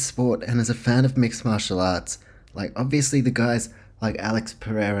fan of the sport and as a fan of mixed martial arts, like obviously the guys like Alex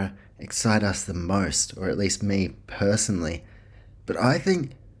Pereira excite us the most, or at least me personally. But I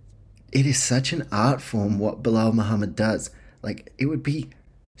think it is such an art form what Bilal Muhammad does. Like, it would be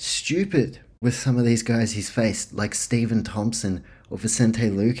stupid with some of these guys he's faced, like Stephen Thompson or Vicente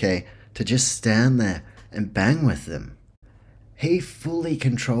Luque, to just stand there and bang with them. He fully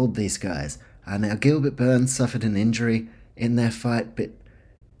controlled these guys. Now, Gilbert Burns suffered an injury in their fight, but,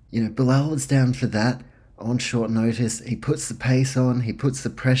 Bilal was down for that on short notice. He puts the pace on, he puts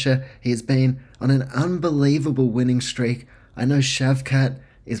the pressure. He has been on an unbelievable winning streak. I know Shavkat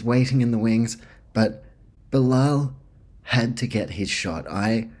is waiting in the wings, but Bilal had to get his shot.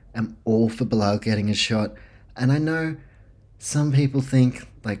 I am all for Bilal getting his shot, and I know some people think,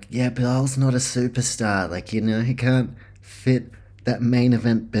 Bilal's not a superstar, he can't fit that main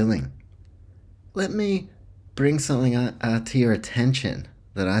event billing. Let me bring something to your attention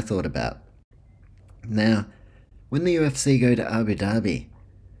that I thought about. Now, when the UFC go to Abu Dhabi,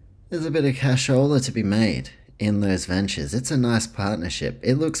 there's a bit of cashola to be made in those ventures. It's a nice partnership.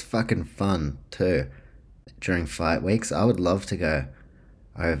 It looks fucking fun too. During fight weeks, I would love to go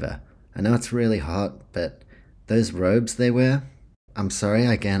over. I know it's really hot, but those robes they wear, I'm sorry,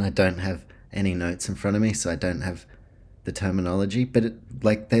 again, I don't have any notes in front of me, so I don't have the terminology, but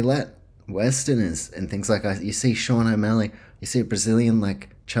they let Westerners and things like that. You see Sean O'Malley, you see a Brazilian like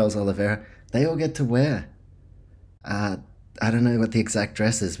Charles Oliveira, they all get to wear. I don't know what the exact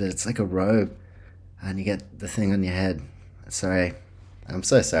dress is, but it's like a robe, and you get the thing on your head. Sorry, I'm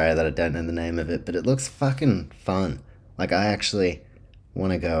so sorry that I don't know the name of it, but it looks fucking fun. I actually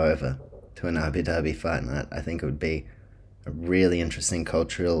want to go over to an Abu Dhabi fight night. I think it would be a really interesting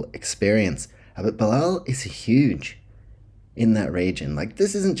cultural experience. But Bilal is huge in that region.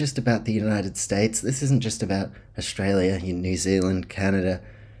 This isn't just about the United States. This isn't just about Australia, New Zealand, Canada,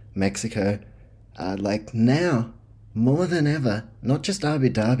 Mexico. Now, more than ever, not just Abu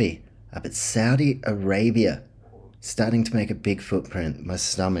Dhabi, but Saudi Arabia starting to make a big footprint. My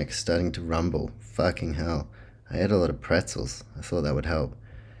stomach's starting to rumble. Fucking hell. I ate a lot of pretzels. I thought that would help.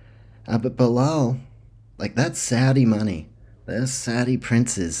 But Bilal, that's Saudi money. Those Saudi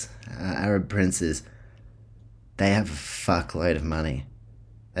princes, Arab princes, they have a fuckload of money.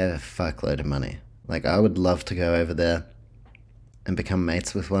 I would love to go over there and become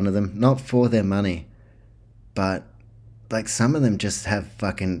mates with one of them. Not for their money, but some of them just have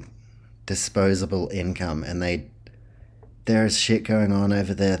fucking disposable income, and there is shit going on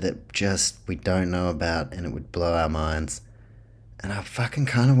over there that just we don't know about, and it would blow our minds. And I fucking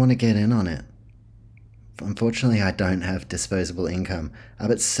kind of want to get in on it. Unfortunately, I don't have disposable income.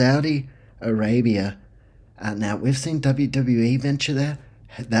 But Saudi Arabia, now we've seen WWE venture there.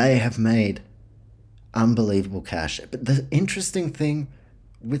 They have made unbelievable cash. But the interesting thing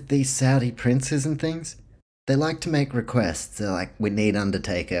with these Saudi princes and things, they like to make requests. They're like, we need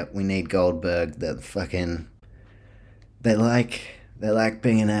Undertaker, we need Goldberg. They like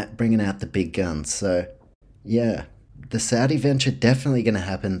bringing out the big guns. So yeah, the Saudi venture definitely going to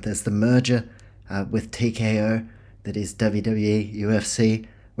happen. There's the merger with TKO, that is WWE, UFC.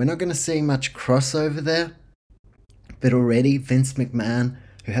 We're not going to see much crossover there, but already Vince McMahon,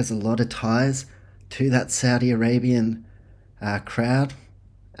 who has a lot of ties to that Saudi Arabian crowd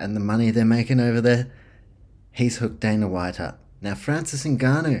and the money they're making over there, he's hooked Dana White up. Now, Francis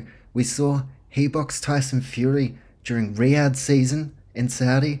Ngannou, we saw he boxed Tyson Fury during Riyadh season in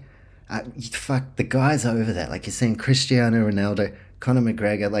Saudi. The guys over there, you're seeing Cristiano Ronaldo, Conor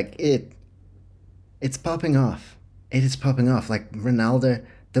McGregor, it's popping off. It is popping off. Ronaldo,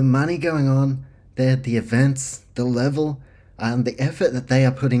 the money going on there, the events, the level, the effort that they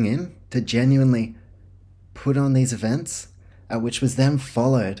are putting in to genuinely put on these events, which was then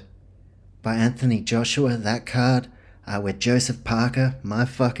followed by Anthony Joshua, that card, where Joseph Parker, my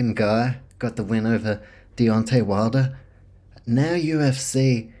fucking guy, got the win over Deontay Wilder. Now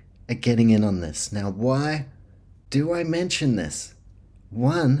UFC are getting in on this. Now, why do I mention this?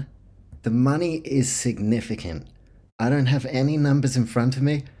 One, the money is significant. I don't have any numbers in front of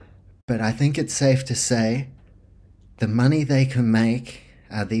me, but I think it's safe to say the money they can make,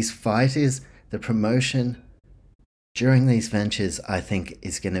 these fighters, the promotion during these ventures, I think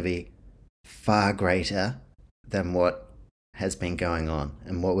is going to be far greater than what has been going on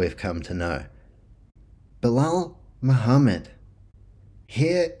and what we've come to know. Bilal Muhammad,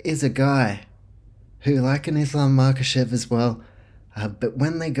 here is a guy who, like an Islam Makhachev as well, but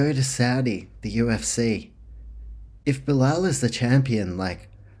when they go to Saudi, the UFC, if Bilal is the champion,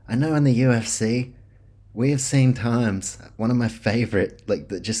 I know in the UFC, we have seen times, one of my favorite,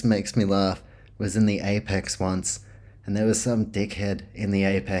 that just makes me laugh, was in the Apex once, and there was some dickhead in the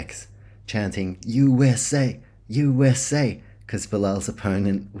Apex chanting USA, USA, because Bilal's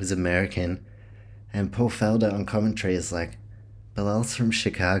opponent was American. And Paul Felder on commentary is like, Bilal's from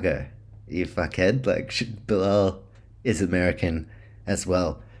Chicago, you fuckhead. Like, Bilal is American as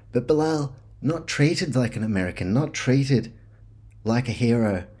well. But Bilal, not treated like an American, not treated like a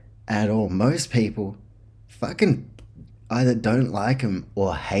hero at all. Most people fucking either don't like him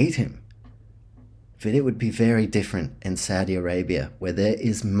or hate him. But it would be very different in Saudi Arabia, where there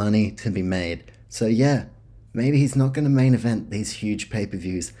is money to be made. So yeah, maybe he's not going to main event these huge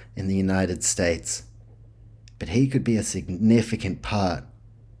pay-per-views in the United States, but he could be a significant part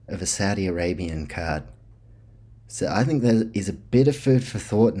of a Saudi Arabian card. So I think there is a bit of food for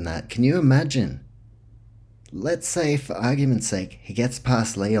thought in that. Can you imagine? Let's say, for argument's sake, he gets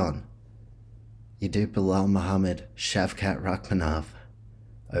past Leon. You do Bilal Muhammad, Shavkat Rakhmonov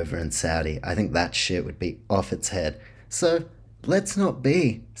over in Saudi. I think that shit would be off its head. So let's not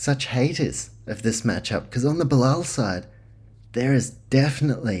be such haters of this matchup, because on the Bilal side, there is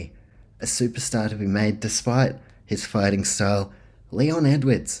definitely a superstar to be made despite his fighting style. Leon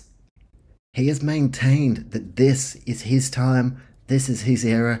Edwards. He has maintained that this is his time, this is his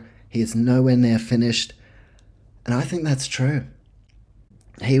era, he is nowhere near finished, and I think that's true.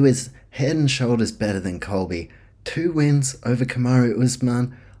 He was head and shoulders better than Colby. 2 wins over Kamaru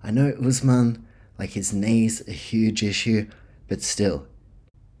Usman. I know Usman, like, his knee's a huge issue, but still,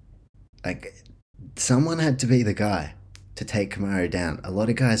 like, someone had to be the guy to take Kamaru down. A lot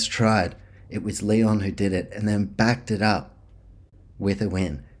of guys tried. It was Leon who did it and then backed it up with a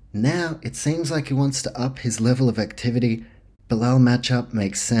win. Now it seems like he wants to up his level of activity. Bilal matchup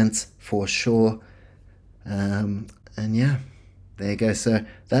makes sense for sure. And yeah, there you go. So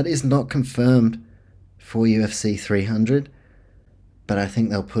that is not confirmed for UFC 300, but I think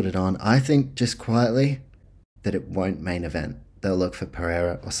they'll put it on. I think just quietly that it won't main event. They'll look for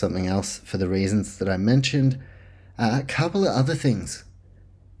Pereira or something else for the reasons that I mentioned. A couple of other things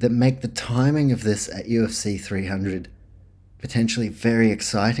that make the timing of this at UFC 300 potentially very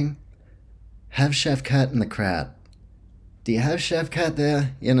exciting. Have Shavkat in the crowd. Do you have Shavkat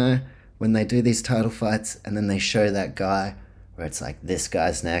there, you know, when they do these title fights and then they show that guy where it's like, this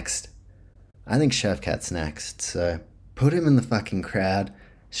guy's next? I think Shavkat's next, so put him in the fucking crowd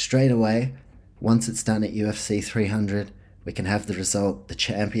straight away. Once it's done at UFC 300, we can have the result, the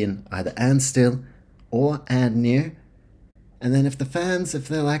champion, either and still or and new. And then if the fans, if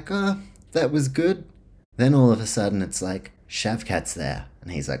they're like, oh, that was good, then all of a sudden it's like, Shavkat's there,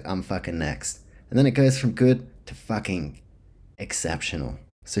 and he's like, I'm fucking next. And then it goes from good to fucking exceptional.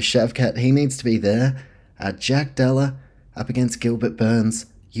 So Shavkat, he needs to be there. Jack Della up against Gilbert Burns,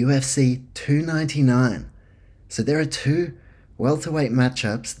 UFC 299. So there are 2 welterweight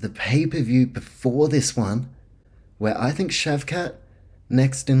matchups, the pay-per-view before this one, where I think Shavkat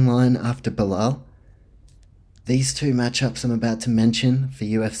next in line after Bilal. These 2 matchups I'm about to mention for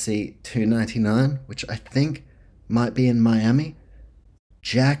UFC 299, which I think might be in Miami.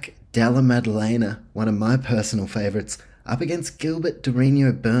 Jack Della Maddalena, one of my personal favourites, up against Gilbert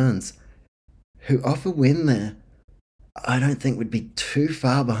Durinho Burns, who off a win there, I don't think would be too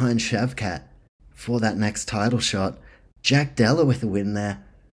far behind Shavkat for that next title shot. Jack Della with a win there.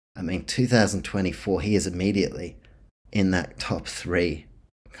 I mean, 2024, he is immediately in that top 3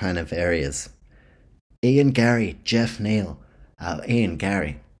 kind of areas. Ian Gary, Jeff Neal. Ian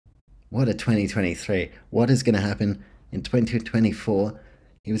Gary. What a 2023. What is going to happen in 2024?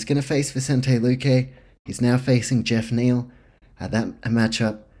 He was going to face Vicente Luque. He's now facing Jeff Neal. A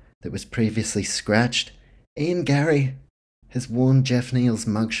matchup that was previously scratched. Ian Gary has worn Jeff Neal's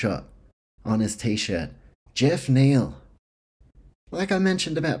mugshot on his t-shirt. Jeff Neal. Like I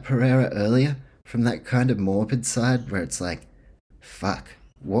mentioned about Pereira earlier, from that kind of morbid side where it's like, fuck,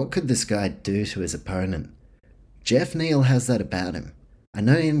 what could this guy do to his opponent? Jeff Neal has that about him. I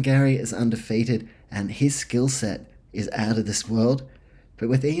know Ian Gary is undefeated and his skill set is out of this world, but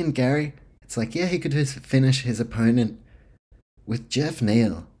with Ian Gary, it's like, yeah, he could just finish his opponent. With Jeff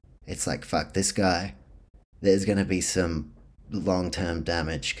Neal, it's like, fuck, this guy, there's going to be some long-term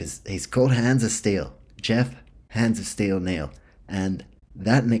damage, because he's called Hands of Steel. Jeff Hands of Steel Neal. And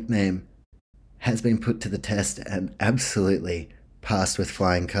that nickname has been put to the test and absolutely passed with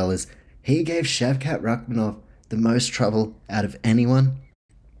flying colours. He gave Shavkat Rakhmonov the most trouble out of anyone.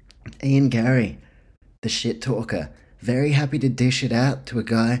 Ian Gary, the shit talker, very happy to dish it out to a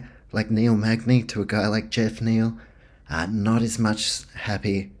guy like Neil Magny, to a guy like Jeff Neal. Not as much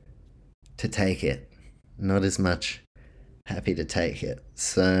happy to take it. Not as much happy to take it.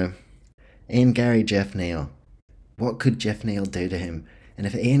 So, Ian Gary, Jeff Neal. What could Jeff Neal do to him? And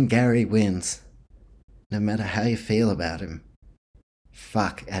if Ian Gary wins, no matter how you feel about him,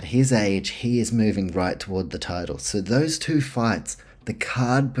 fuck, at his age, he is moving right toward the title. So those two fights, the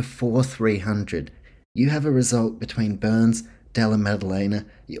card before 300, you have a result between Burns, Della Maddalena.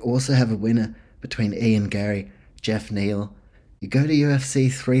 You also have a winner between Ian Gary, Jeff Neal. You go to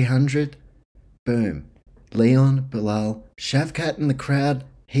UFC 300, boom. Leon, Bilal, Shavkat in the crowd,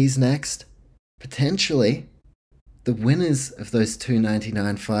 he's next. Potentially, the winners of those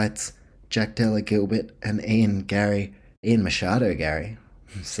 299 fights, Jack Della Gilbert and Ian Machado Gary,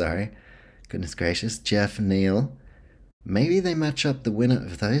 sorry, goodness gracious, Jeff Neal, maybe they match up the winner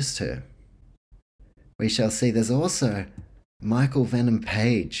of those two. We shall see. There's also Michael Venom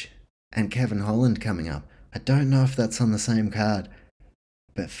Page and Kevin Holland coming up. I don't know if that's on the same card,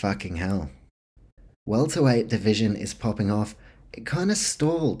 but fucking hell. Welterweight division is popping off. It kind of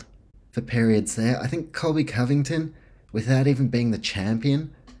stalled for periods there. I think Colby Covington, without even being the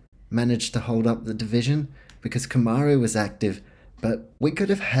champion, managed to hold up the division because Kamaru was active, but we could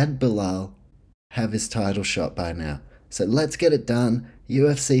have had Bilal have his title shot by now. So let's get it done.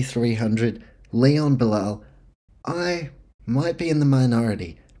 UFC 300, Leon Bilal. I might be in the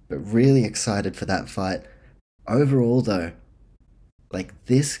minority, but really excited for that fight. Overall though,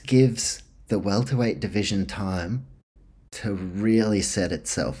 this gives the welterweight division time to really set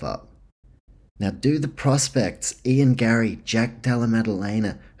itself up. Now, do the prospects, Ian Gary, Jack Della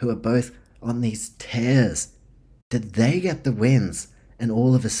Maddalena, who are both on these tears, did they get the wins and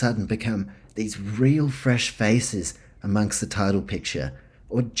all of a sudden become these real fresh faces amongst the title picture?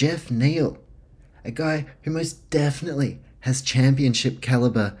 Or Jeff Neal, a guy who most definitely has championship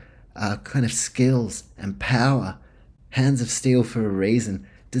caliber kind of skills and power, hands of steel for a reason.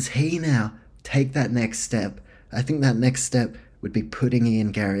 Does he now take that next step? I think that next step would be putting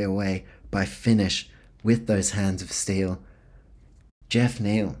Ian Gary away by finish with those hands of steel. Jeff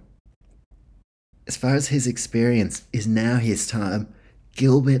Neal, as far as his experience, is now his time.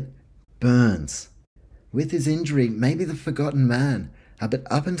 Gilbert Burns, with his injury, maybe the forgotten man, but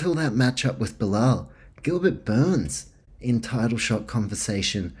up until that matchup with Bilal, Gilbert Burns in title shot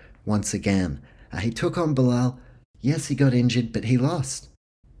conversation once again. He took on Bilal. Yes, he got injured, but he lost.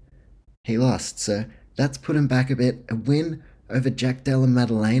 So that's put him back a bit. A win over Jack Della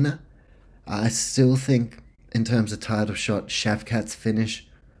Maddalena. I still think, in terms of title shot, Shavkat's finish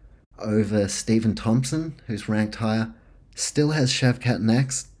over Stephen Thompson, who's ranked higher, still has Shavkat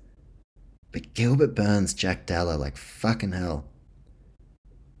next. But Gilbert Burns, Jack Della, fucking hell.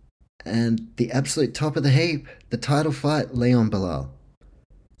 And the absolute top of the heap, the title fight, Leon Bilal.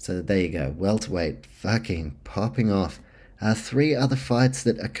 So there you go, welterweight fucking popping off. 3 other fights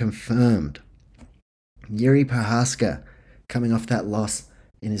that are confirmed. Yuri Prohaska coming off that loss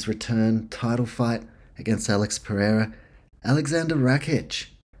in his return title fight against Alex Pereira. Alexander Rakic,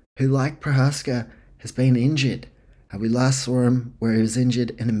 who like Prohaska has been injured. We last saw him where he was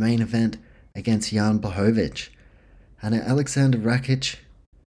injured in a main event against Jan Blachowicz. And Alexander Rakic,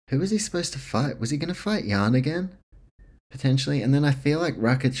 who was he supposed to fight? Was he going to fight Jan again? Potentially. And then I feel like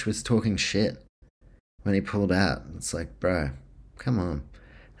Rakic was talking shit when he pulled out. It's like, bro, come on.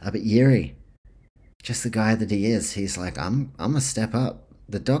 But Yuri, just the guy that he is, he's like, I'm a step up.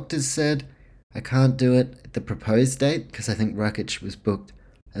 The doctors said I can't do it at the proposed date because I think Rakic was booked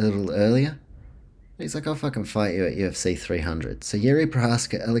a little earlier. He's like, I'll fucking fight you at UFC 300. So Yuri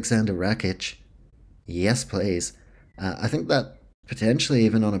Prohaska, Alexander Rakic, yes please. I think that potentially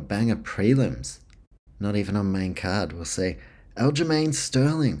even on a banger prelims, not even on main card, we'll see. Aljamain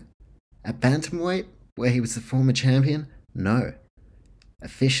Sterling, at bantamweight, where he was the former champion, no.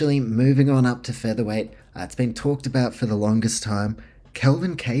 Officially moving on up to featherweight, it's been talked about for the longest time.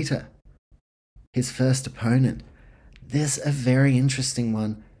 Kelvin Kattar, his first opponent. This a very interesting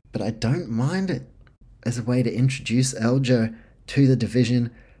one, but I don't mind it as a way to introduce Aljo to the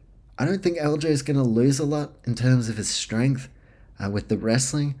division. I don't think Aljo is going to lose a lot in terms of his strength with the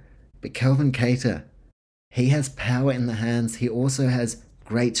wrestling, but Kelvin Kattar, he has power in the hands. He also has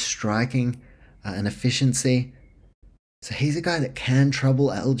great striking and efficiency. So he's a guy that can trouble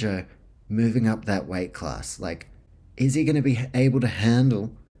Aljo moving up that weight class. Is he going to be able to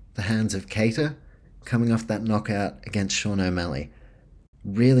handle the hands of Kattar coming off that knockout against Sean O'Malley?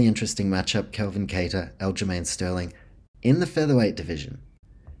 Really interesting matchup, Kelvin Kattar, Aljamain Sterling, in the featherweight division.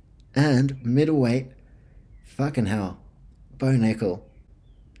 And middleweight, fucking hell, Bo Nickel.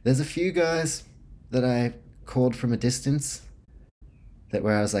 There's a few guys that I called from a distance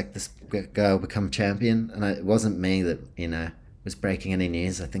where I was like, this guy will become champion, and it wasn't me that, was breaking any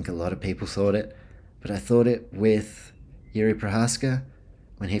news. I think a lot of people thought it, but I thought it with Yuri Prohaska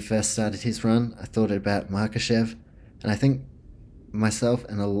when he first started his run. I thought it about Makhachev, and I think myself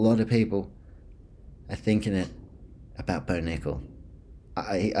and a lot of people are thinking it about Bo Nickel.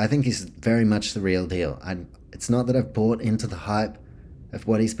 I think he's very much the real deal. It's not that I've bought into the hype of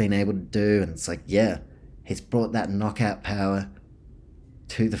what he's been able to do, and it's like, yeah, he's brought that knockout power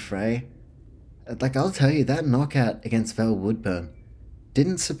to the fray. Like, I'll tell you, that knockout against Val Woodburn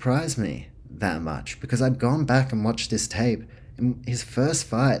didn't surprise me that much, because I'd gone back and watched his tape. In his first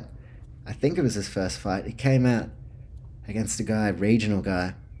fight, I think it was his first fight, he came out against a regional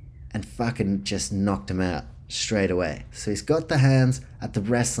guy, and fucking just knocked him out straight away. So he's got the hands at the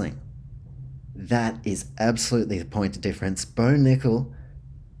wrestling. That is absolutely the point of difference. Bo Nickel,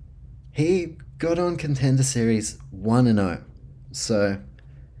 he got on Contender Series 1-0. So,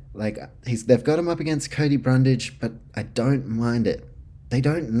 like, they've got him up against Cody Brundage, but I don't mind it. They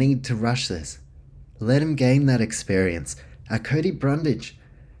don't need to rush this. Let him gain that experience. Cody Brundage,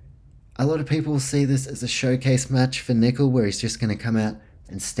 a lot of people see this as a showcase match for Nickel, where he's just going to come out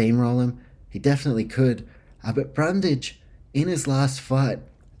and steamroll him. He definitely could. But Brundage, in his last fight,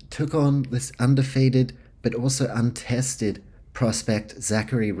 took on this undefeated but also untested prospect,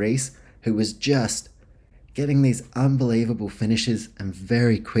 Zachary Reese, who was just getting these unbelievable finishes and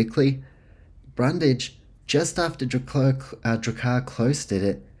very quickly. Brundage, just after Drakkar Close did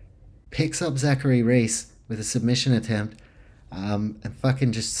it, picks up Zachary Reese with a submission attempt and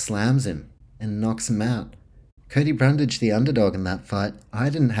fucking just slams him and knocks him out. Cody Brundage, the underdog in that fight, I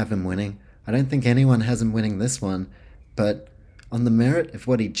didn't have him winning. I don't think anyone has him winning this one, but on the merit of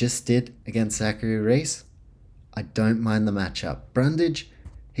what he just did against Zachary Reese, I don't mind the matchup. Brundage,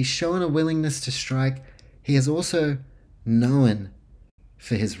 he's shown a willingness to strike. He is also known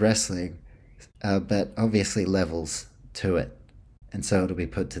for his wrestling, but obviously levels to it, and so it'll be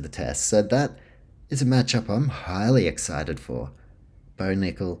put to the test. So that is a matchup I'm highly excited for. Bo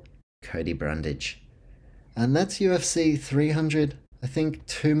Nickel, Cody Brundage. And that's UFC 300. I think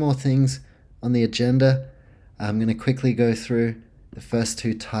 2 more things on the agenda. I'm going to quickly go through the first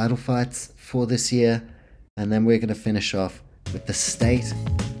 2 title fights for this year, and then we're going to finish off with the state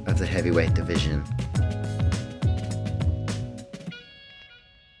of the heavyweight division.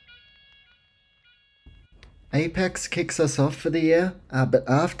 Apex kicks us off for the year, but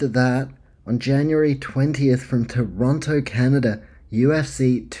after that, on January 20th from Toronto, Canada,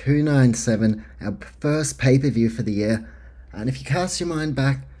 UFC 297, our first pay-per-view for the year. And if you cast your mind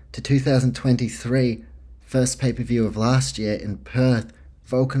back to 2023, first pay-per-view of last year in Perth,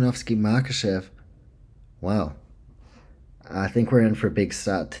 Volkanovski-Makhachev, wow, I think we're in for a big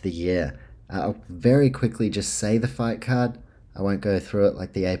start to the year. I'll very quickly just say the fight card. I won't go through it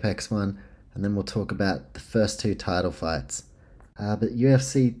like the Apex one, and then we'll talk about the first 2 title fights. But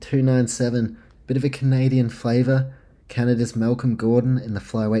UFC 297, bit of a Canadian flavour. Canada's Malcolm Gordon in the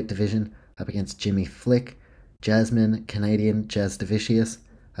flyweight division up against Jimmy Flick. Jasmine, Canadian Jazz Davicius,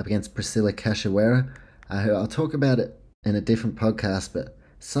 up against Priscilla Cachoeira. I'll talk about it in a different podcast, but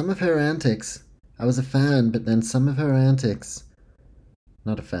some of her antics, I was a fan, but then some of her antics,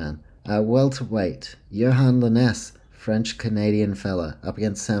 not a fan. Welterweight, Johan Liness, French-Canadian fella, up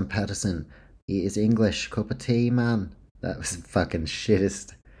against Sam Patterson. He is English, cup of tea, man. That was fucking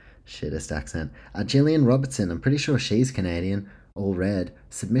shittest accent. Jillian Robertson, I'm pretty sure she's Canadian, all red.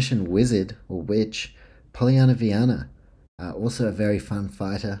 Submission wizard, or witch, Polyana Viana, also a very fun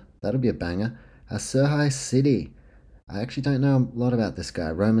fighter. That'll be a banger. Serhai City, I actually don't know a lot about this guy.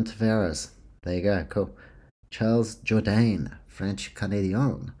 Roman Tavares, there you go, cool. Charles Jourdain,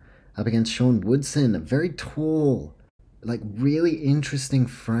 French-Canadian, up against Sean Woodson, a very tall, like really interesting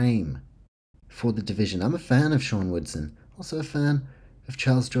frame for the division. I'm a fan of Sean Woodson, also a fan of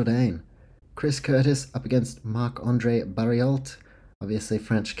Charles Jourdain. Chris Curtis up against Marc-Andre Barriault, obviously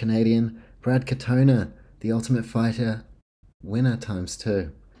French-Canadian. Brad Katona, the Ultimate Fighter winner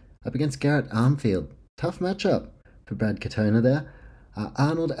 ×2, up against Garrett Armfield. Tough matchup for Brad Katona there.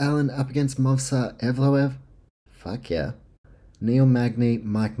 Arnold Allen up against Movsar Evloev. Fuck yeah. Neil Magny,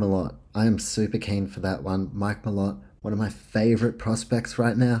 Mike Malott. I am super keen for that one. Mike Malott, one of my favourite prospects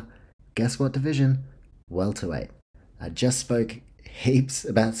right now. Guess what division? Welterweight. I just spoke heaps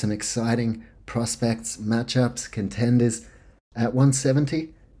about some exciting prospects, matchups, contenders. At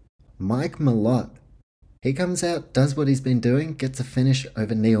 170, Mike Malott. He comes out, does what he's been doing, gets a finish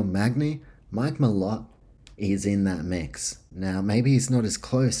over Neil Magny. Mike Malott is in that mix. Now, maybe he's not as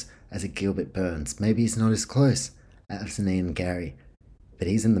close as a Gilbert Burns. Maybe he's not as close as an Ian Gary. But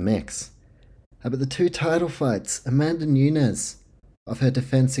he's in the mix. But the 2 title fights, Amanda Nunes of her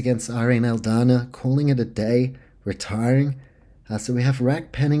defense against Irene Aldana, calling it a day, retiring. So we have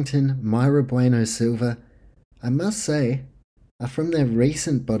Rack Pennington, Myra Bueno Silva. I must say, from their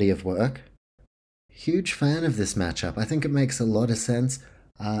recent body of work, huge fan of this matchup. I think it makes a lot of sense.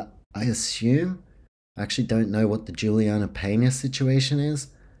 I assume I actually don't know what the Juliana Pena situation is,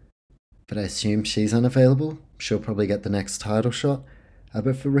 but I assume she's unavailable. She'll probably get the next title shot.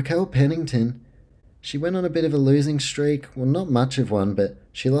 But for Raquel Pennington, she went on a bit of a losing streak. Well, not much of one, but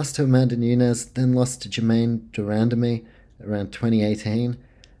she lost to Amanda Nunes, then lost to Jermaine Durandamy around 2018.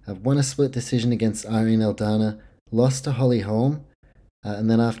 Won a split decision against Irene Aldana, lost to Holly Holm, and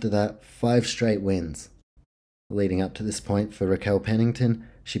then after that, 5 straight wins. Leading up to this point for Raquel Pennington,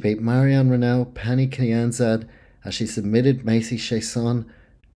 she beat Marianne Renell, Pani Kianzad, she submitted Macy Chiasson,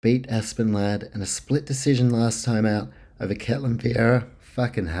 beat Aspen Ladd, and a split decision last time out over Ketlin Vieira.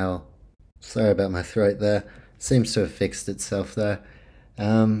 Fucking hell. Sorry about my throat there. Seems to have fixed itself though,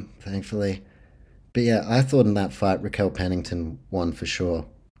 thankfully. But yeah, I thought in that fight Raquel Pennington won for sure,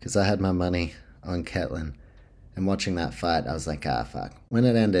 because I had my money on Ketlin. And watching that fight, I was like, fuck. When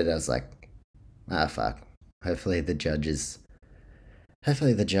it ended, I was like, fuck. Hopefully the judges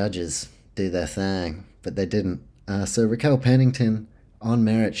do their thing, but they didn't. So Raquel Pennington, on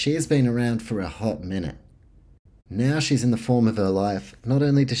merit, she has been around for a hot minute. Now she's in the form of her life. Not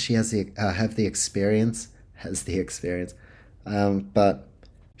only does she have the experience, but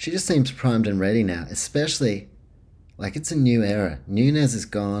she just seems primed and ready now, especially, like, it's a new era. Nunes is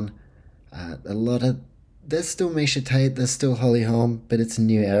gone. There's still Misha Tate, there's still Holly Holm, but it's a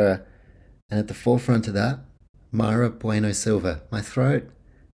new era. And at the forefront of that, Mayra Bueno Silva. My throat,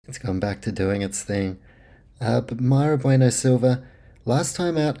 it's gone back to doing its thing. But Mayra Bueno Silva, last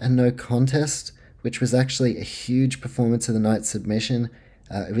time out, a no contest, which was actually a huge performance of the night submission.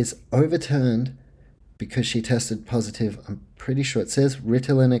 It was overturned because she tested positive. I'm pretty sure it says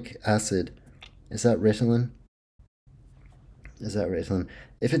Ritalinic acid. Is that Ritalin?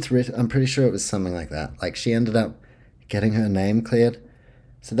 If it's I'm pretty sure it was something like that. Like, she ended up getting her name cleared.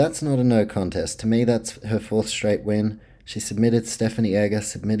 So that's not a no contest. To me, that's her 4th straight win. She submitted Stephanie Egger,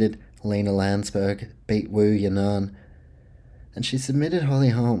 submitted Lena Landsberg, beat Wu Yanan, and she submitted Holly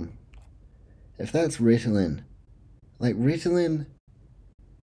Holm. If that's Ritalin, like, Ritalin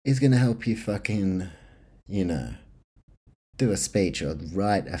is going to help you fucking, do a speech or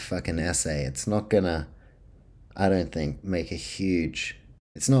write a fucking essay. It's not going to, I don't think, make a huge...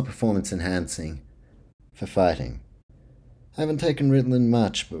 It's not performance enhancing for fighting. I haven't taken Ritalin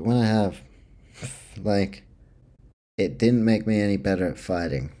much, but when I have, like, it didn't make me any better at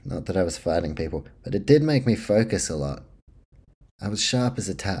fighting. Not that I was fighting people, but it did make me focus a lot. I was sharp as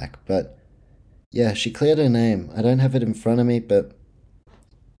a tack, but yeah, she cleared her name. I don't have it in front of me, but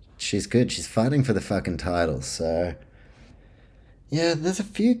she's good. She's fighting for the fucking title, so... Yeah, there's a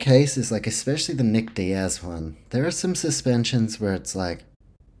few cases, like, especially the Nick Diaz one. There are some suspensions where it's like,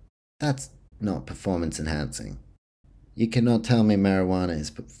 that's not performance enhancing. You cannot tell me marijuana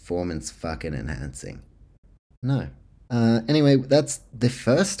is performance fucking enhancing. No. Anyway, that's the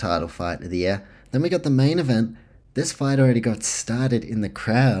first title fight of the year. Then we got the main event. This fight already got started in the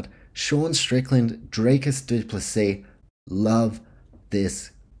crowd. Sean Strickland, Dricus du Plessis. Love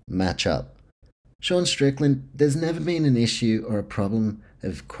this matchup. Sean Strickland, there's never been an issue or a problem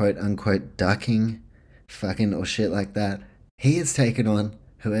of quote-unquote ducking, fucking, or shit like that. He has taken on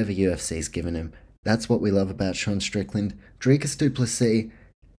whoever UFC's given him. That's what we love about Sean Strickland. Dricus du Plessis,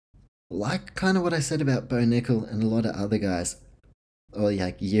 like kind of what I said about Bo Nickel and a lot of other guys, or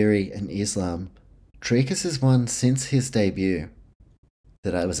like Yuri and Islam, Dricus is one since his debut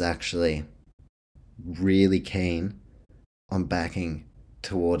that I was actually really keen on backing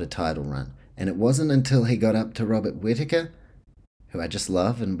toward a title run. And it wasn't until he got up to Robert Whittaker, who I just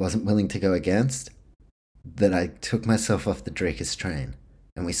love and wasn't willing to go against, that I took myself off the Dricus train.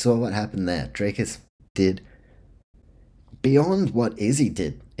 And we saw what happened there. Dricus did beyond what Izzy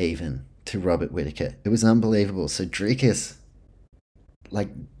did, even, to Robert Whittaker. It was unbelievable. So Dricus, like,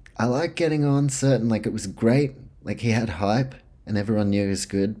 I like getting on certain, like, it was great. Like, he had hype and everyone knew he was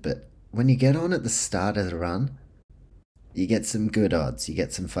good. But when you get on at the start of the run, you get some good odds. You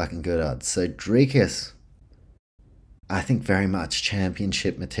get some fucking good odds. So Dricus, I think very much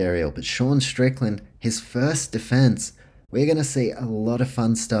championship material. But Sean Strickland, his first defense, we're going to see a lot of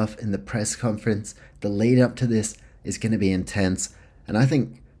fun stuff in the press conference. The lead up to this is going to be intense. And I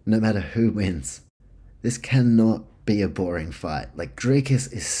think no matter who wins, this cannot be a boring fight. Like,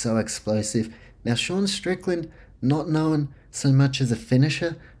 Dricus is so explosive. Now, Sean Strickland, not known so much as a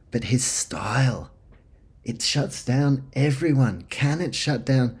finisher, but his style, it shuts down everyone. Can it shut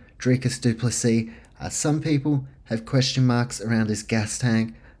down Dricus du Plessis? Some people have question marks around his gas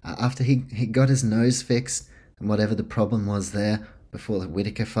tank. After he got his nose fixed, and whatever the problem was there before the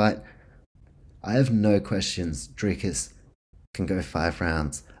Whittaker fight, I have no questions Dricus can go 5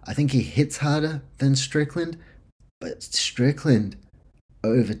 rounds. I think he hits harder than Strickland, but Strickland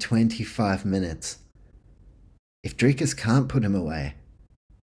over 25 minutes. if Dricus can't put him away,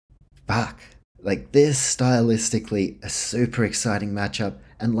 fuck. Like, this stylistically a super exciting matchup,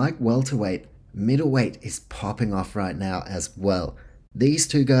 and like welterweight, middleweight is popping off right now as well. These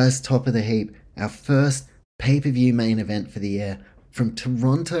two guys top of the heap, our first pay-per-view main event for the year from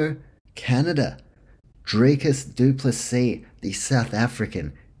Toronto, Canada. Dricus du Plessis, the South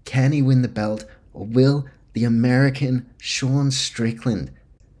African, can he win the belt, or will the American Sean Strickland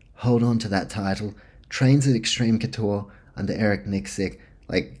hold on to that title? Trains at Extreme Couture under Eric Nixick.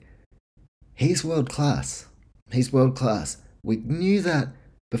 Like, he's world class. He's world class. We knew that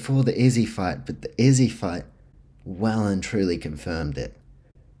before the Izzy fight, but the Izzy fight well and truly confirmed it.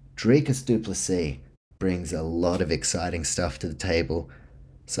 Dricus du Plessis brings a lot of exciting stuff to the table,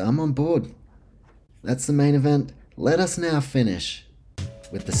 so I'm on board. That's the main event. Let us now finish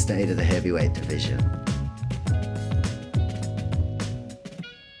with the state of the heavyweight division.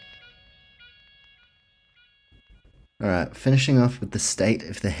 Alright, finishing off with the state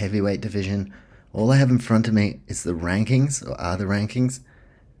of the heavyweight division. All I have in front of me is the rankings, or are the rankings.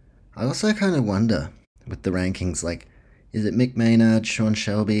 I also kind of wonder with the rankings, like, is it Mick Maynard, Sean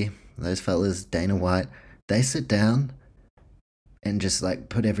Shelby, those fellas, Dana White, they sit down and just like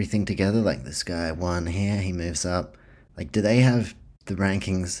put everything together, like this guy won here, he moves up. Like, do they have the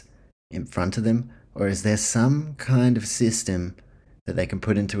rankings in front of them, or is there some kind of system that they can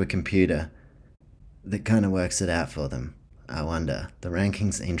put into a computer that kind of works it out for them? I wonder. The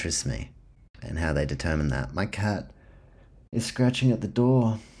rankings interest me, and how they determine that. My cat is scratching at the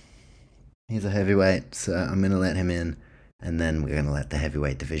door. He's a heavyweight, so I'm going to let him in, and then we're going to let the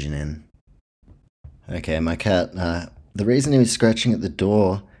heavyweight division in. Okay, my cat, the reason he was scratching at the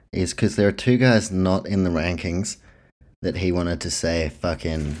door is because there are two guys not in the rankings that he wanted to say,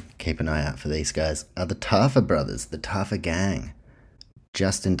 fucking keep an eye out for these guys, are the Taffa brothers, the Taffa gang.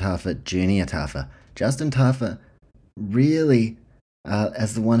 Justin Taffa, Junior Taffa. Justin Taffa really,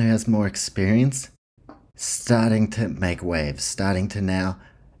 as the one who has more experience, starting to make waves, starting to now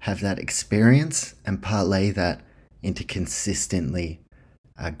have that experience and parlay that into consistently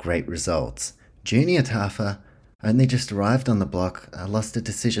great results. Junior Taffa only just arrived on the block, lost a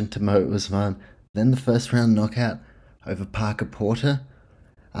decision to Mo Usman, then the first round knockout over Parker Porter.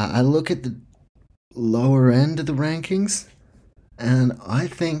 I look at the lower end of the rankings, and I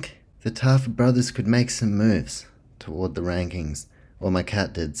think the Taffa brothers could make some moves toward the rankings. Or my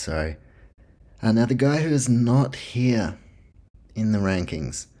cat did, sorry. Now the guy who is not here in the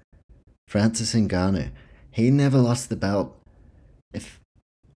rankings, Francis Ngannou, he never lost the belt. If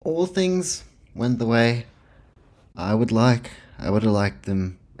all things went the way I would have liked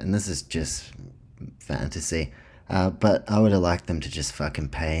them, and this is just fantasy, but I would have liked them to just fucking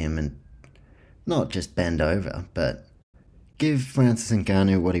pay him and not just bend over, but give Francis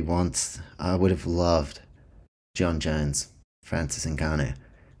Ngannou what he wants. I would have loved John Jones, Francis Ngannou.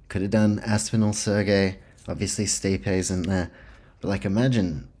 Could have done Aspinall, Sergey, obviously Stipe isn't there, but like,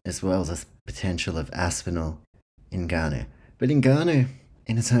 imagine as well the potential of Aspinall, Ngannou. But Ngannou,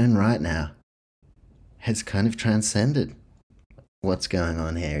 in his own right now, has kind of transcended what's going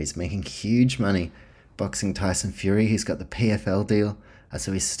on here. He's making huge money boxing Tyson Fury. He's got the PFL deal,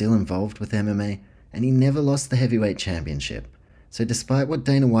 so he's still involved with MMA, and he never lost the heavyweight championship. So despite what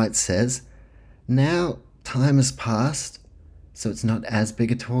Dana White says, now time has passed, so it's not as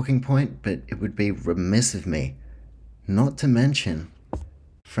big a talking point, but it would be remiss of me not to mention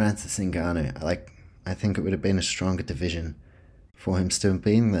Francis Ngannou. I think it would have been a stronger division for him still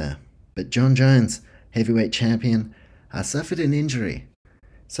being there. But John Jones, heavyweight champion, suffered an injury.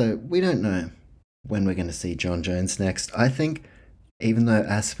 So we don't know when we're going to see John Jones next. I think, even though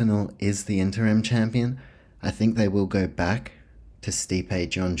Aspinall is the interim champion, I think they will go back to Stipe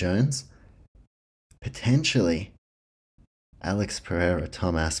John Jones. Potentially Alex Pereira,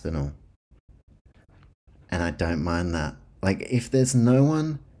 Tom Aspinall. And I don't mind that. Like, if there's no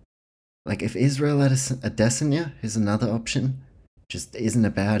one, like if Israel Adesanya is another option, just isn't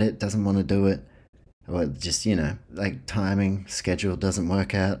about it, doesn't want to do it, or just, like timing, schedule doesn't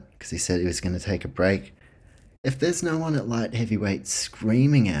work out because he said he was going to take a break. If there's no one at light heavyweight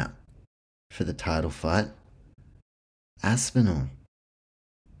screaming out for the title fight, Aspinall,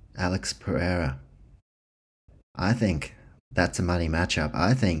 Alex Pereira, I think that's a money matchup.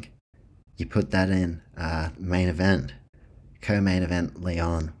 I think you put that in main event, co-main event,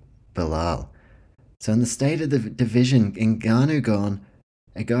 Leon Bilal. So in the state of the division, Ngannou gone,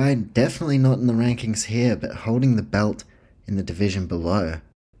 a guy definitely not in the rankings here, but holding the belt in the division below,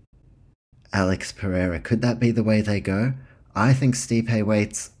 Alex Pereira. Could that be the way they go? I think Stipe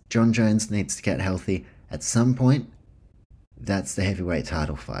waits. John Jones needs to get healthy. At some point, that's the heavyweight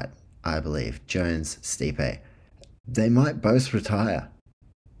title fight, I believe. Jones, Stipe. they might both retire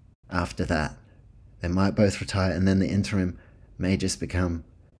after that. They might both retire, and then the interim may just become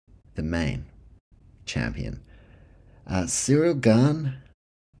the main champion. Cyril Gane,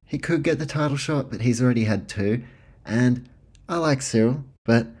 he could get the title shot, but he's already had 2. And I like Cyril,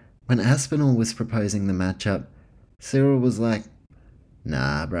 but when Aspinall was proposing the matchup, Cyril was like,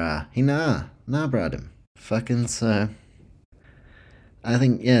 nah, bruh. He nah-brah'd him. Fucking so. I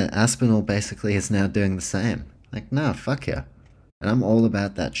think, yeah, Aspinall basically is now doing the same. Like, nah, fuck ya. And I'm all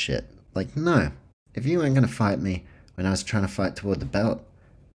about that shit. Like, no. If you ain't gonna fight me when I was trying to fight toward the belt,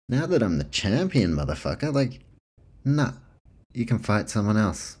 now that I'm the champion, motherfucker, like, nah. You can fight someone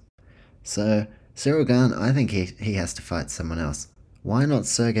else. So, Cyril Gane, I think he has to fight someone else. Why not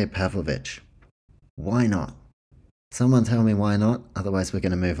Sergey Pavlovich? Why not? Someone tell me why not, otherwise we're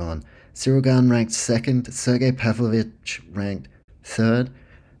going to move on. Cyril Gane ranked 2nd, Sergey Pavlovich ranked 3rd.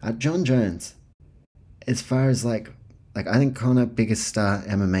 John Jones, as far as like I think Conor, biggest star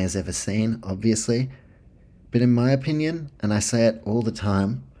MMA has ever seen, obviously. But in my opinion, and I say it all the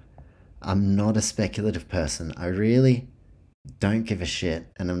time, I'm not a speculative person. I really don't give a shit,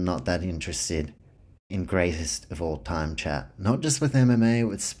 and I'm not that interested in greatest of all time chat. Not just with MMA,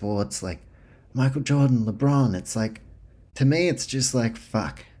 with sports, like Michael Jordan, LeBron. It's like, to me, it's just like,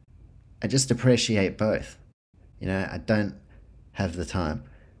 fuck. I just appreciate both. You know, I don't have the time.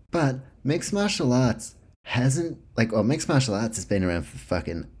 But mixed martial arts mixed martial arts has been around for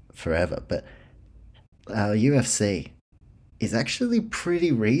fucking forever, but UFC is actually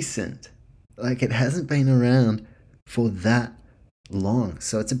pretty recent. Like, it hasn't been around for that long,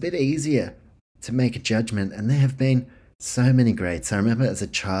 so it's a bit easier to make a judgment, and there have been so many greats. I remember as a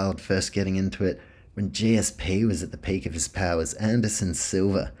child first getting into it when GSP was at the peak of his powers, Anderson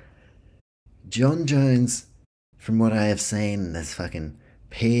Silva. John Jones, from what I have seen, there's fucking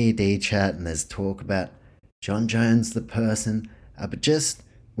PED chat and there's talk about John Jones the person, but just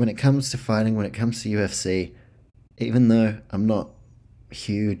when it comes to fighting, when it comes to UFC, even though I'm not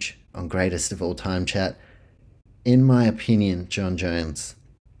huge on greatest of all time chat, in my opinion, John Jones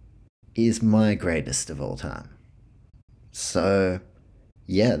is my greatest of all time. So,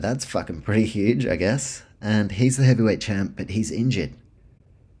 yeah, that's fucking pretty huge, I guess. And he's the heavyweight champ, but he's injured.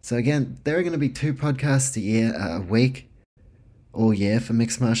 So again, there are going to be 2 podcasts a week, all year for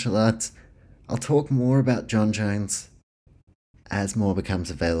mixed martial arts. I'll talk more about John Jones as more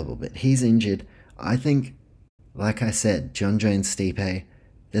becomes available, but he's injured. I think, like I said, John Jones, Stipe,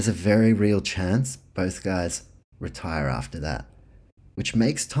 there's a very real chance both guys retire after that, which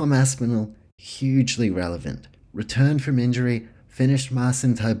makes Tom Aspinall hugely relevant. Returned from injury, finished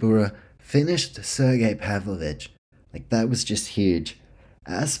Marcin Tybura, finished Sergey Pavlovich. Like, that was just huge.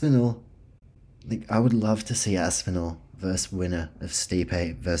 Aspinall, like, I would love to see Aspinall versus winner of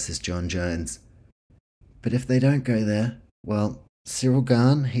Stipe versus John Jones. But if they don't go there, well, Cyril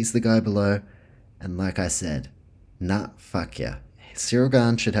Gane, he's the guy below, and like I said, nah, fuck yeah. Cyril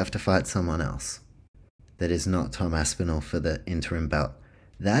Gane should have to fight someone else that is not Tom Aspinall for the interim belt.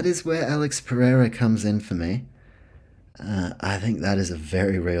 That is where Alex Pereira comes in for me. I think that is a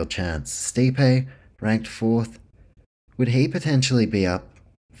very real chance. Stipe, ranked 4th. Would he potentially be up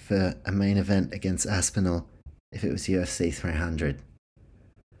for a main event against Aspinall if it was UFC 300?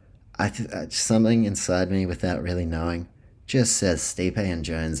 Something inside me, without really knowing, just says Stipe and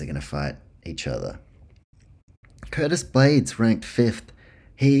Jones are going to fight each other. Curtis Blades, ranked 5th.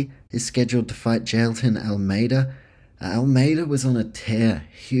 He is scheduled to fight Jailton Almeida. Almeida was on a tear,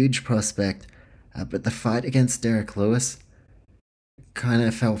 huge prospect, but the fight against Derek Lewis kind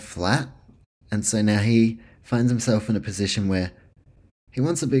of fell flat, and so now he finds himself in a position where he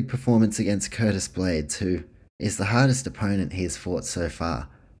wants a big performance against Curtis Blades, who is the hardest opponent he has fought so far,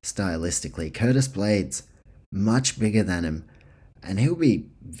 stylistically. Curtis Blades, much bigger than him, and he'll be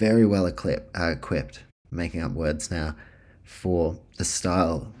very well equipped, making up words now, for the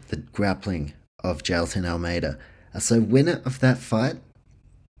style, the grappling of Jailton Almeida. So winner of that fight,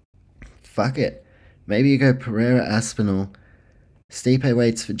 fuck it. Maybe you go Pereira Aspinall, Stipe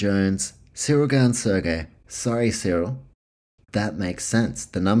waits for Jones, Cyril Gane Sergey. Sorry, Cyril. That makes sense.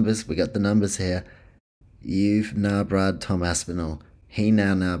 The numbers, we got the numbers here. You've nah-brah'd Tom Aspinall. He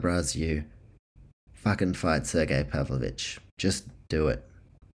now nah-brahs you. Fucking fight Sergey Pavlovich. Just do it.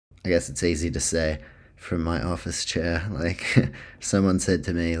 I guess it's easy to say from my office chair. Like, someone said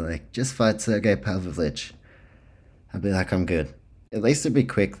to me, like, just fight Sergey Pavlovich. I'd be like, I'm good. At least it'd be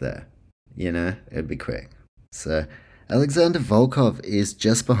quick, though. You know, it'd be quick. So, Alexander Volkov is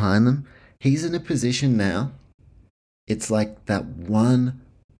just behind them. He's in a position now, it's like that one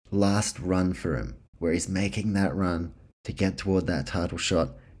last run for him, where he's making that run to get toward that title shot.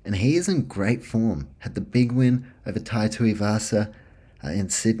 And he is in great form. Had the big win over Tai Tuivasa in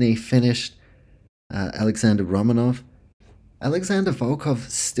Sydney, finished Alexander Romanov. Alexander Volkov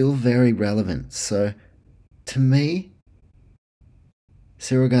still very relevant. So, to me,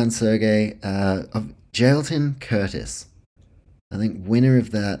 Ciryl Sergey, of Jailton Curtis, I think winner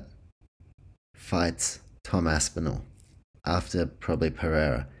of that fights Tom Aspinall after probably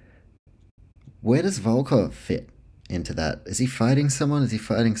Pereira. Where does Volkov fit into that? Is he fighting someone? Is he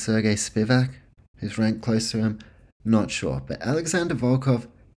fighting Sergey Spivak, who's ranked close to him? Not sure. But Alexander Volkov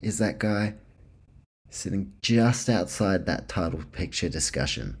is that guy sitting just outside that title picture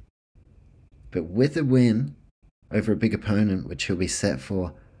discussion. But with a win over a big opponent, which he'll be set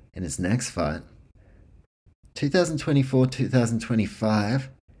for in his next fight, 2024-2025,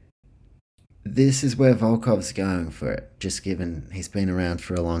 this is where Volkov's going for it, just given he's been around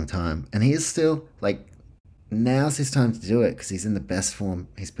for a long time. And he is still, now's his time to do it, because he's in the best form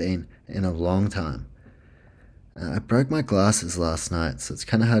he's been in a long time. I broke my glasses last night, so it's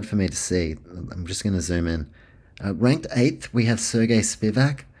kind of hard for me to see. I'm just going to zoom in. Ranked 8th, we have Sergey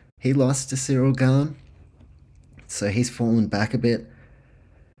Spivak. He lost to Ciryl Gane, so he's fallen back a bit.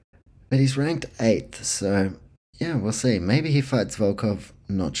 But he's ranked 8th, so yeah, we'll see. Maybe he fights Volkov,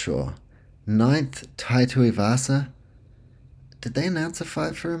 not sure. 9th, Tai Tuivasa. Did they announce a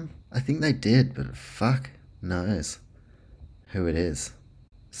fight for him? I think they did, but fuck knows who it is.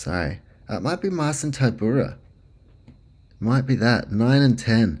 Sorry. It might be Marcin Tybura. Might be that. 9 and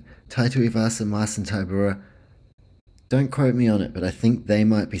 10. Tai Tuivasa, Marcin Tybura. Don't quote me on it, but I think they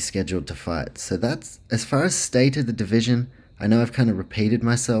might be scheduled to fight. So that's, as far as state of the division, I know I've kind of repeated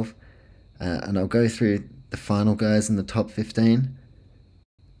myself, and I'll go through the final guys in the top 15.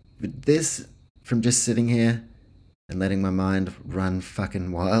 But this, from just sitting here and letting my mind run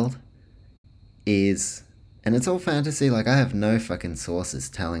fucking wild, is, and it's all fantasy, I have no fucking sources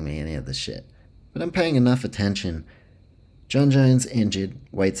telling me any of this shit. But I'm paying enough attention. John Jones injured,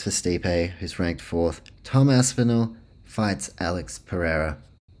 waits for Stipe, who's ranked 4th. Tom Aspinall fights Alex Pereira.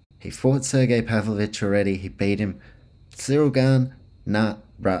 He fought Sergey Pavlovich already, he beat him. Ciryl Gane, nah,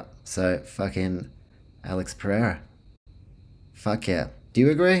 bruh. So, fucking Alex Pereira. Fuck yeah. Do you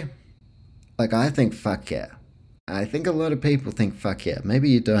agree? I think fuck yeah. I think a lot of people think fuck yeah. Maybe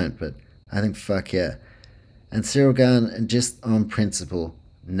you don't, but I think fuck yeah. And Ciryl Gane, just on principle,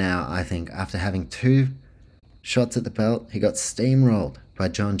 now I think after having 2 shots at the belt, he got steamrolled by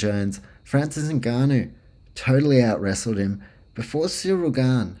John Jones. Francis Ngannou totally out-wrestled him. Before Ciryl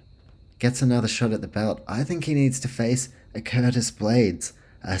Gane gets another shot at the belt, I think he needs to face a Curtis Blades,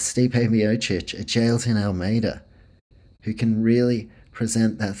 a Stipe Miocic, a Jailton Almeida, who can really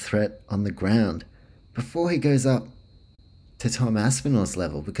present that threat on the ground before he goes up to Tom Aspinall's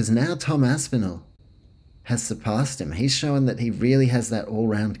level, because now Tom Aspinall has surpassed him. He's shown that he really has that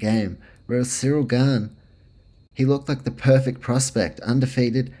all-round game, whereas Ciryl Gane, he looked like the perfect prospect,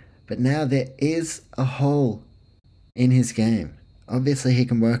 undefeated, but now there is a hole in his game. Obviously he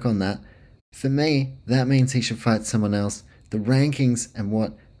can work on that. For me, that means he should fight someone else. The rankings and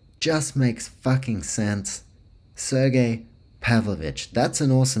what just makes fucking sense. Sergey Pavlovich. That's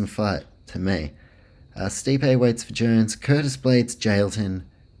an awesome fight to me. Stipe waits for Jones. Curtis Blades, Jailton.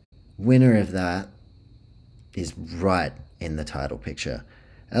 Winner of that is right in the title picture.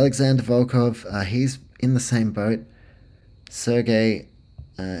 Alexander Volkov, he's in the same boat. Sergey,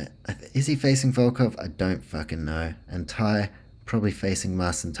 is he facing Volkov? I don't fucking know. And Tai probably facing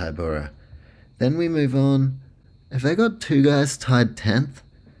Marcin Tybura. Then we move on. Have they got 2 guys tied 10th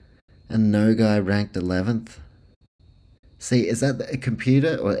and no guy ranked 11th? See, is that a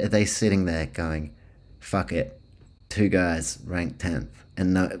computer, or are they sitting there going, fuck it, 2 guys ranked 10th?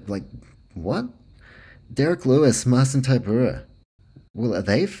 And no, what? Derek Lewis, Marcin Tybura. Well, are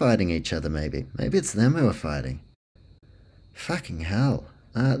they fighting each other maybe? Maybe it's them who are fighting. Fucking hell.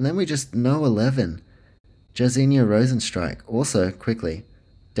 Then we just know 11. Jairzinho Rosenstrike. Also, quickly,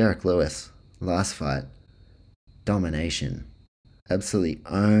 Derek Lewis, last fight. Domination. Absolutely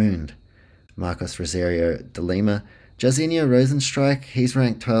owned Marcos Rosario de Lima. Jairzinho Rosenstrike, he's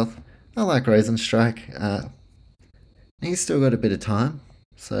ranked 12th. I like Rosenstrike. He's still got a bit of time,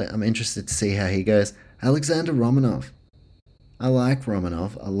 so I'm interested to see how he goes. Alexander Romanov. I like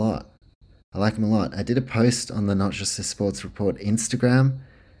Romanov a lot. I like him a lot. I did a post on the Not Just a Sports Report Instagram,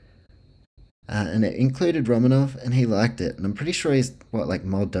 and it included Romanov, and he liked it. And I'm pretty sure he's,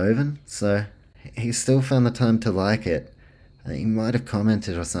 Moldovan? So he still found the time to like it. I think he might have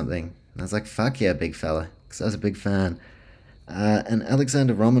commented or something. And I was like, fuck yeah, big fella, because I was a big fan. And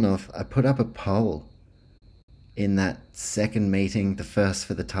Alexander Romanov, I put up a poll in that second meeting, the first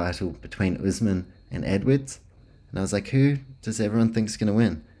for the title between Usman and Edwards. And I was like, who does everyone think is going to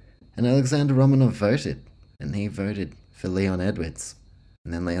win? And Alexander Romanov voted, and he voted for Leon Edwards.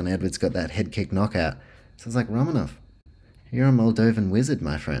 And then Leon Edwards got that head kick knockout. So I was like, Romanov, you're a Moldovan wizard,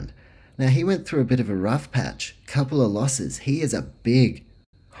 my friend. Now, he went through a bit of a rough patch, couple of losses. He is a big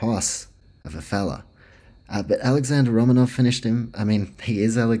hoss of a fella. But Alexander Romanov finished him. I mean, he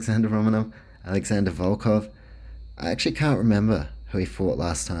is Alexander Romanov, Alexander Volkov. I actually can't remember who he fought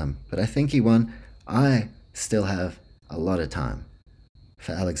last time, but I think he won. I still have a lot of time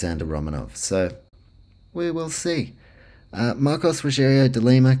for Alexander Romanov, so we will see. Marcos Rogerio de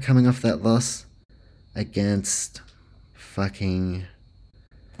Lima coming off that loss against fucking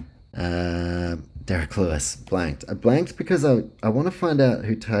Derek Lewis. Blanked. I blanked because I want to find out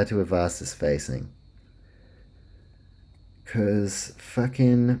who Taito Ivasa is facing. Because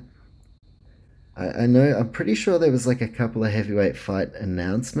fucking... I know, I'm pretty sure there was like a couple of heavyweight fight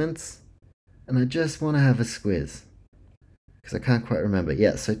announcements. And I just want to have a squiz. Because I can't quite remember.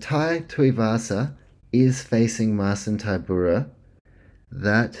 Yeah, so Tai Tuivasa is facing Marcin Tybura.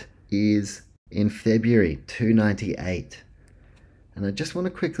 That is in February 298. And I just want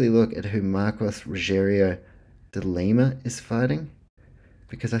to quickly look at who Marcos Rogerio de Lima is fighting.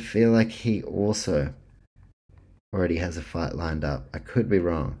 Because I feel like he also already has a fight lined up. I could be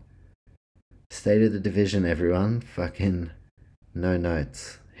wrong. State of the division, everyone. Fucking no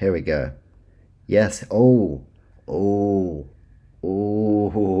notes. Here we go. Yes. Oh.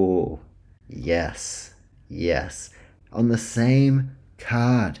 Yes. Yes. On the same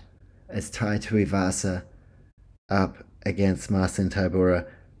card as Tai Tuivasa up against Marcin Tybura,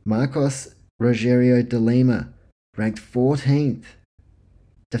 Marcos Rogerio de Lima, ranked 14th,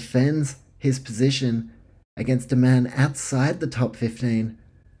 defends his position against a man outside the top 15,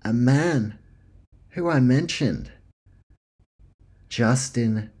 a man who I mentioned,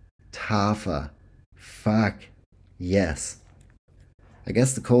 Justin Tafa. Fuck yes. I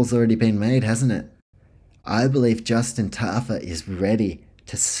guess the call's already been made, hasn't it? I believe Justin Tafa is ready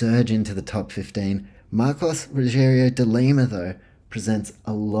to surge into the top 15. Marcos Rogerio de Lima, though, presents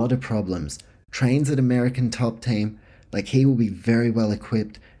a lot of problems. Trains at American Top Team, like he will be very well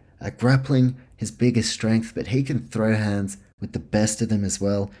equipped. Grappling, his biggest strength, but he can throw hands with the best of them as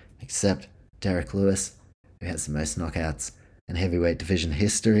well, except Derek Lewis, who has the most knockouts in heavyweight division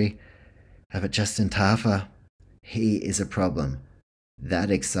history. But Justin Tafa, he is a problem.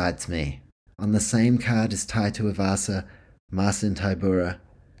 That excites me. On the same card as Tai Tuivasa, Marcin Tybura,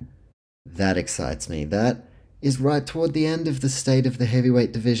 that excites me. That is right toward the end of the state of the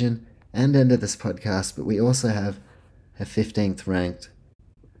heavyweight division and end of this podcast, but we also have a 15th ranked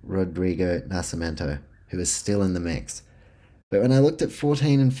Rodrigo Nascimento, who is still in the mix. But when I looked at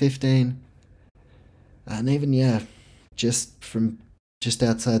 14 and 15, and even, just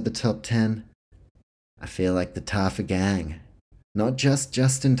outside the top 10, I feel like the Tafa gang, not just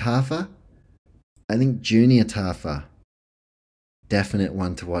Justin Tafa, I think Junior Tafa, definite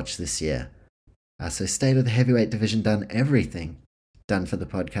one to watch this year. So state of the heavyweight division done, everything done for the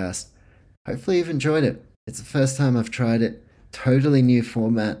podcast. Hopefully you've enjoyed it. It's the first time I've tried it. Totally new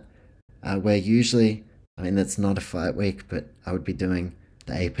format, where usually, that's not a fight week, but I would be doing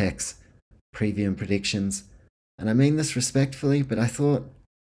the Apex preview and predictions. And I mean this respectfully, but I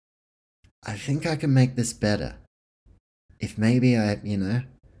think I can make this better. If maybe I,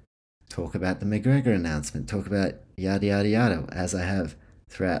 talk about the McGregor announcement, talk about yada yada yada, as I have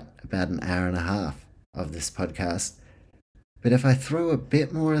throughout about an hour and a half of this podcast. But if I throw a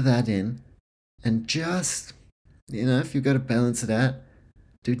bit more of that in, and just, if you've got to balance it out,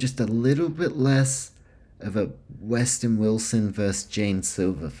 do just a little bit less of a Weston Wilson versus Gene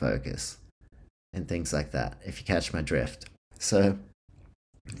Silver focus, and things like that, if you catch my drift. So,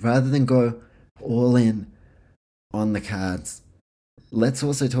 rather than go all in on the cards, let's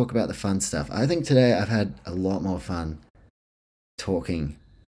also talk about the fun stuff. I think today I've had a lot more fun talking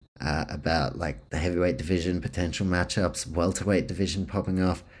about like the heavyweight division, potential matchups, welterweight division popping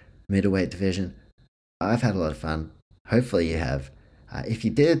off, middleweight division. I've had a lot of fun. Hopefully you have. If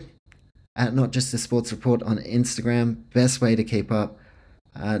you did, at Not Just a Sports Report on Instagram, best way to keep up.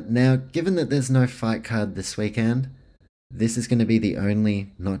 Now, given that there's no fight card this weekend, this is going to be the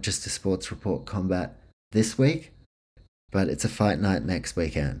only Not Just a Sports Report combat this week, but it's a fight night next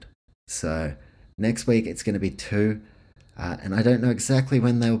weekend. So next week it's going to be 2, and I don't know exactly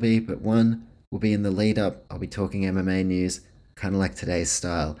when they'll be, but 1 will be in the lead up. I'll be talking MMA news, kind of like today's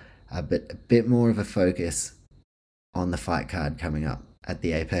style, but a bit more of a focus on the fight card coming up at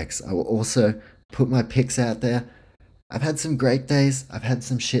the Apex. I will also put my picks out there. I've had some great days, I've had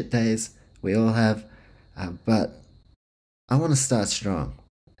some shit days, we all have, but I want to start strong,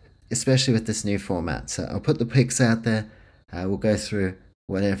 especially with this new format. So I'll put the picks out there, we'll go through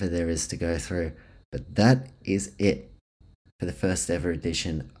whatever there is to go through. But that is it for the first ever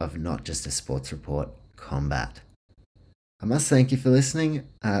edition of Not Just a Sports Report Combat. I must thank you for listening.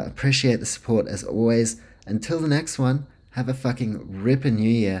 Appreciate the support as always. Until the next one, have a fucking ripper new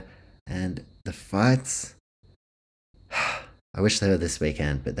year. And the fights, I wish they were this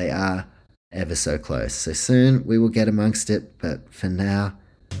weekend, but they are ever so close. So soon we will get amongst it, but for now,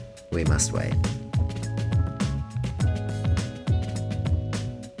 we must wait.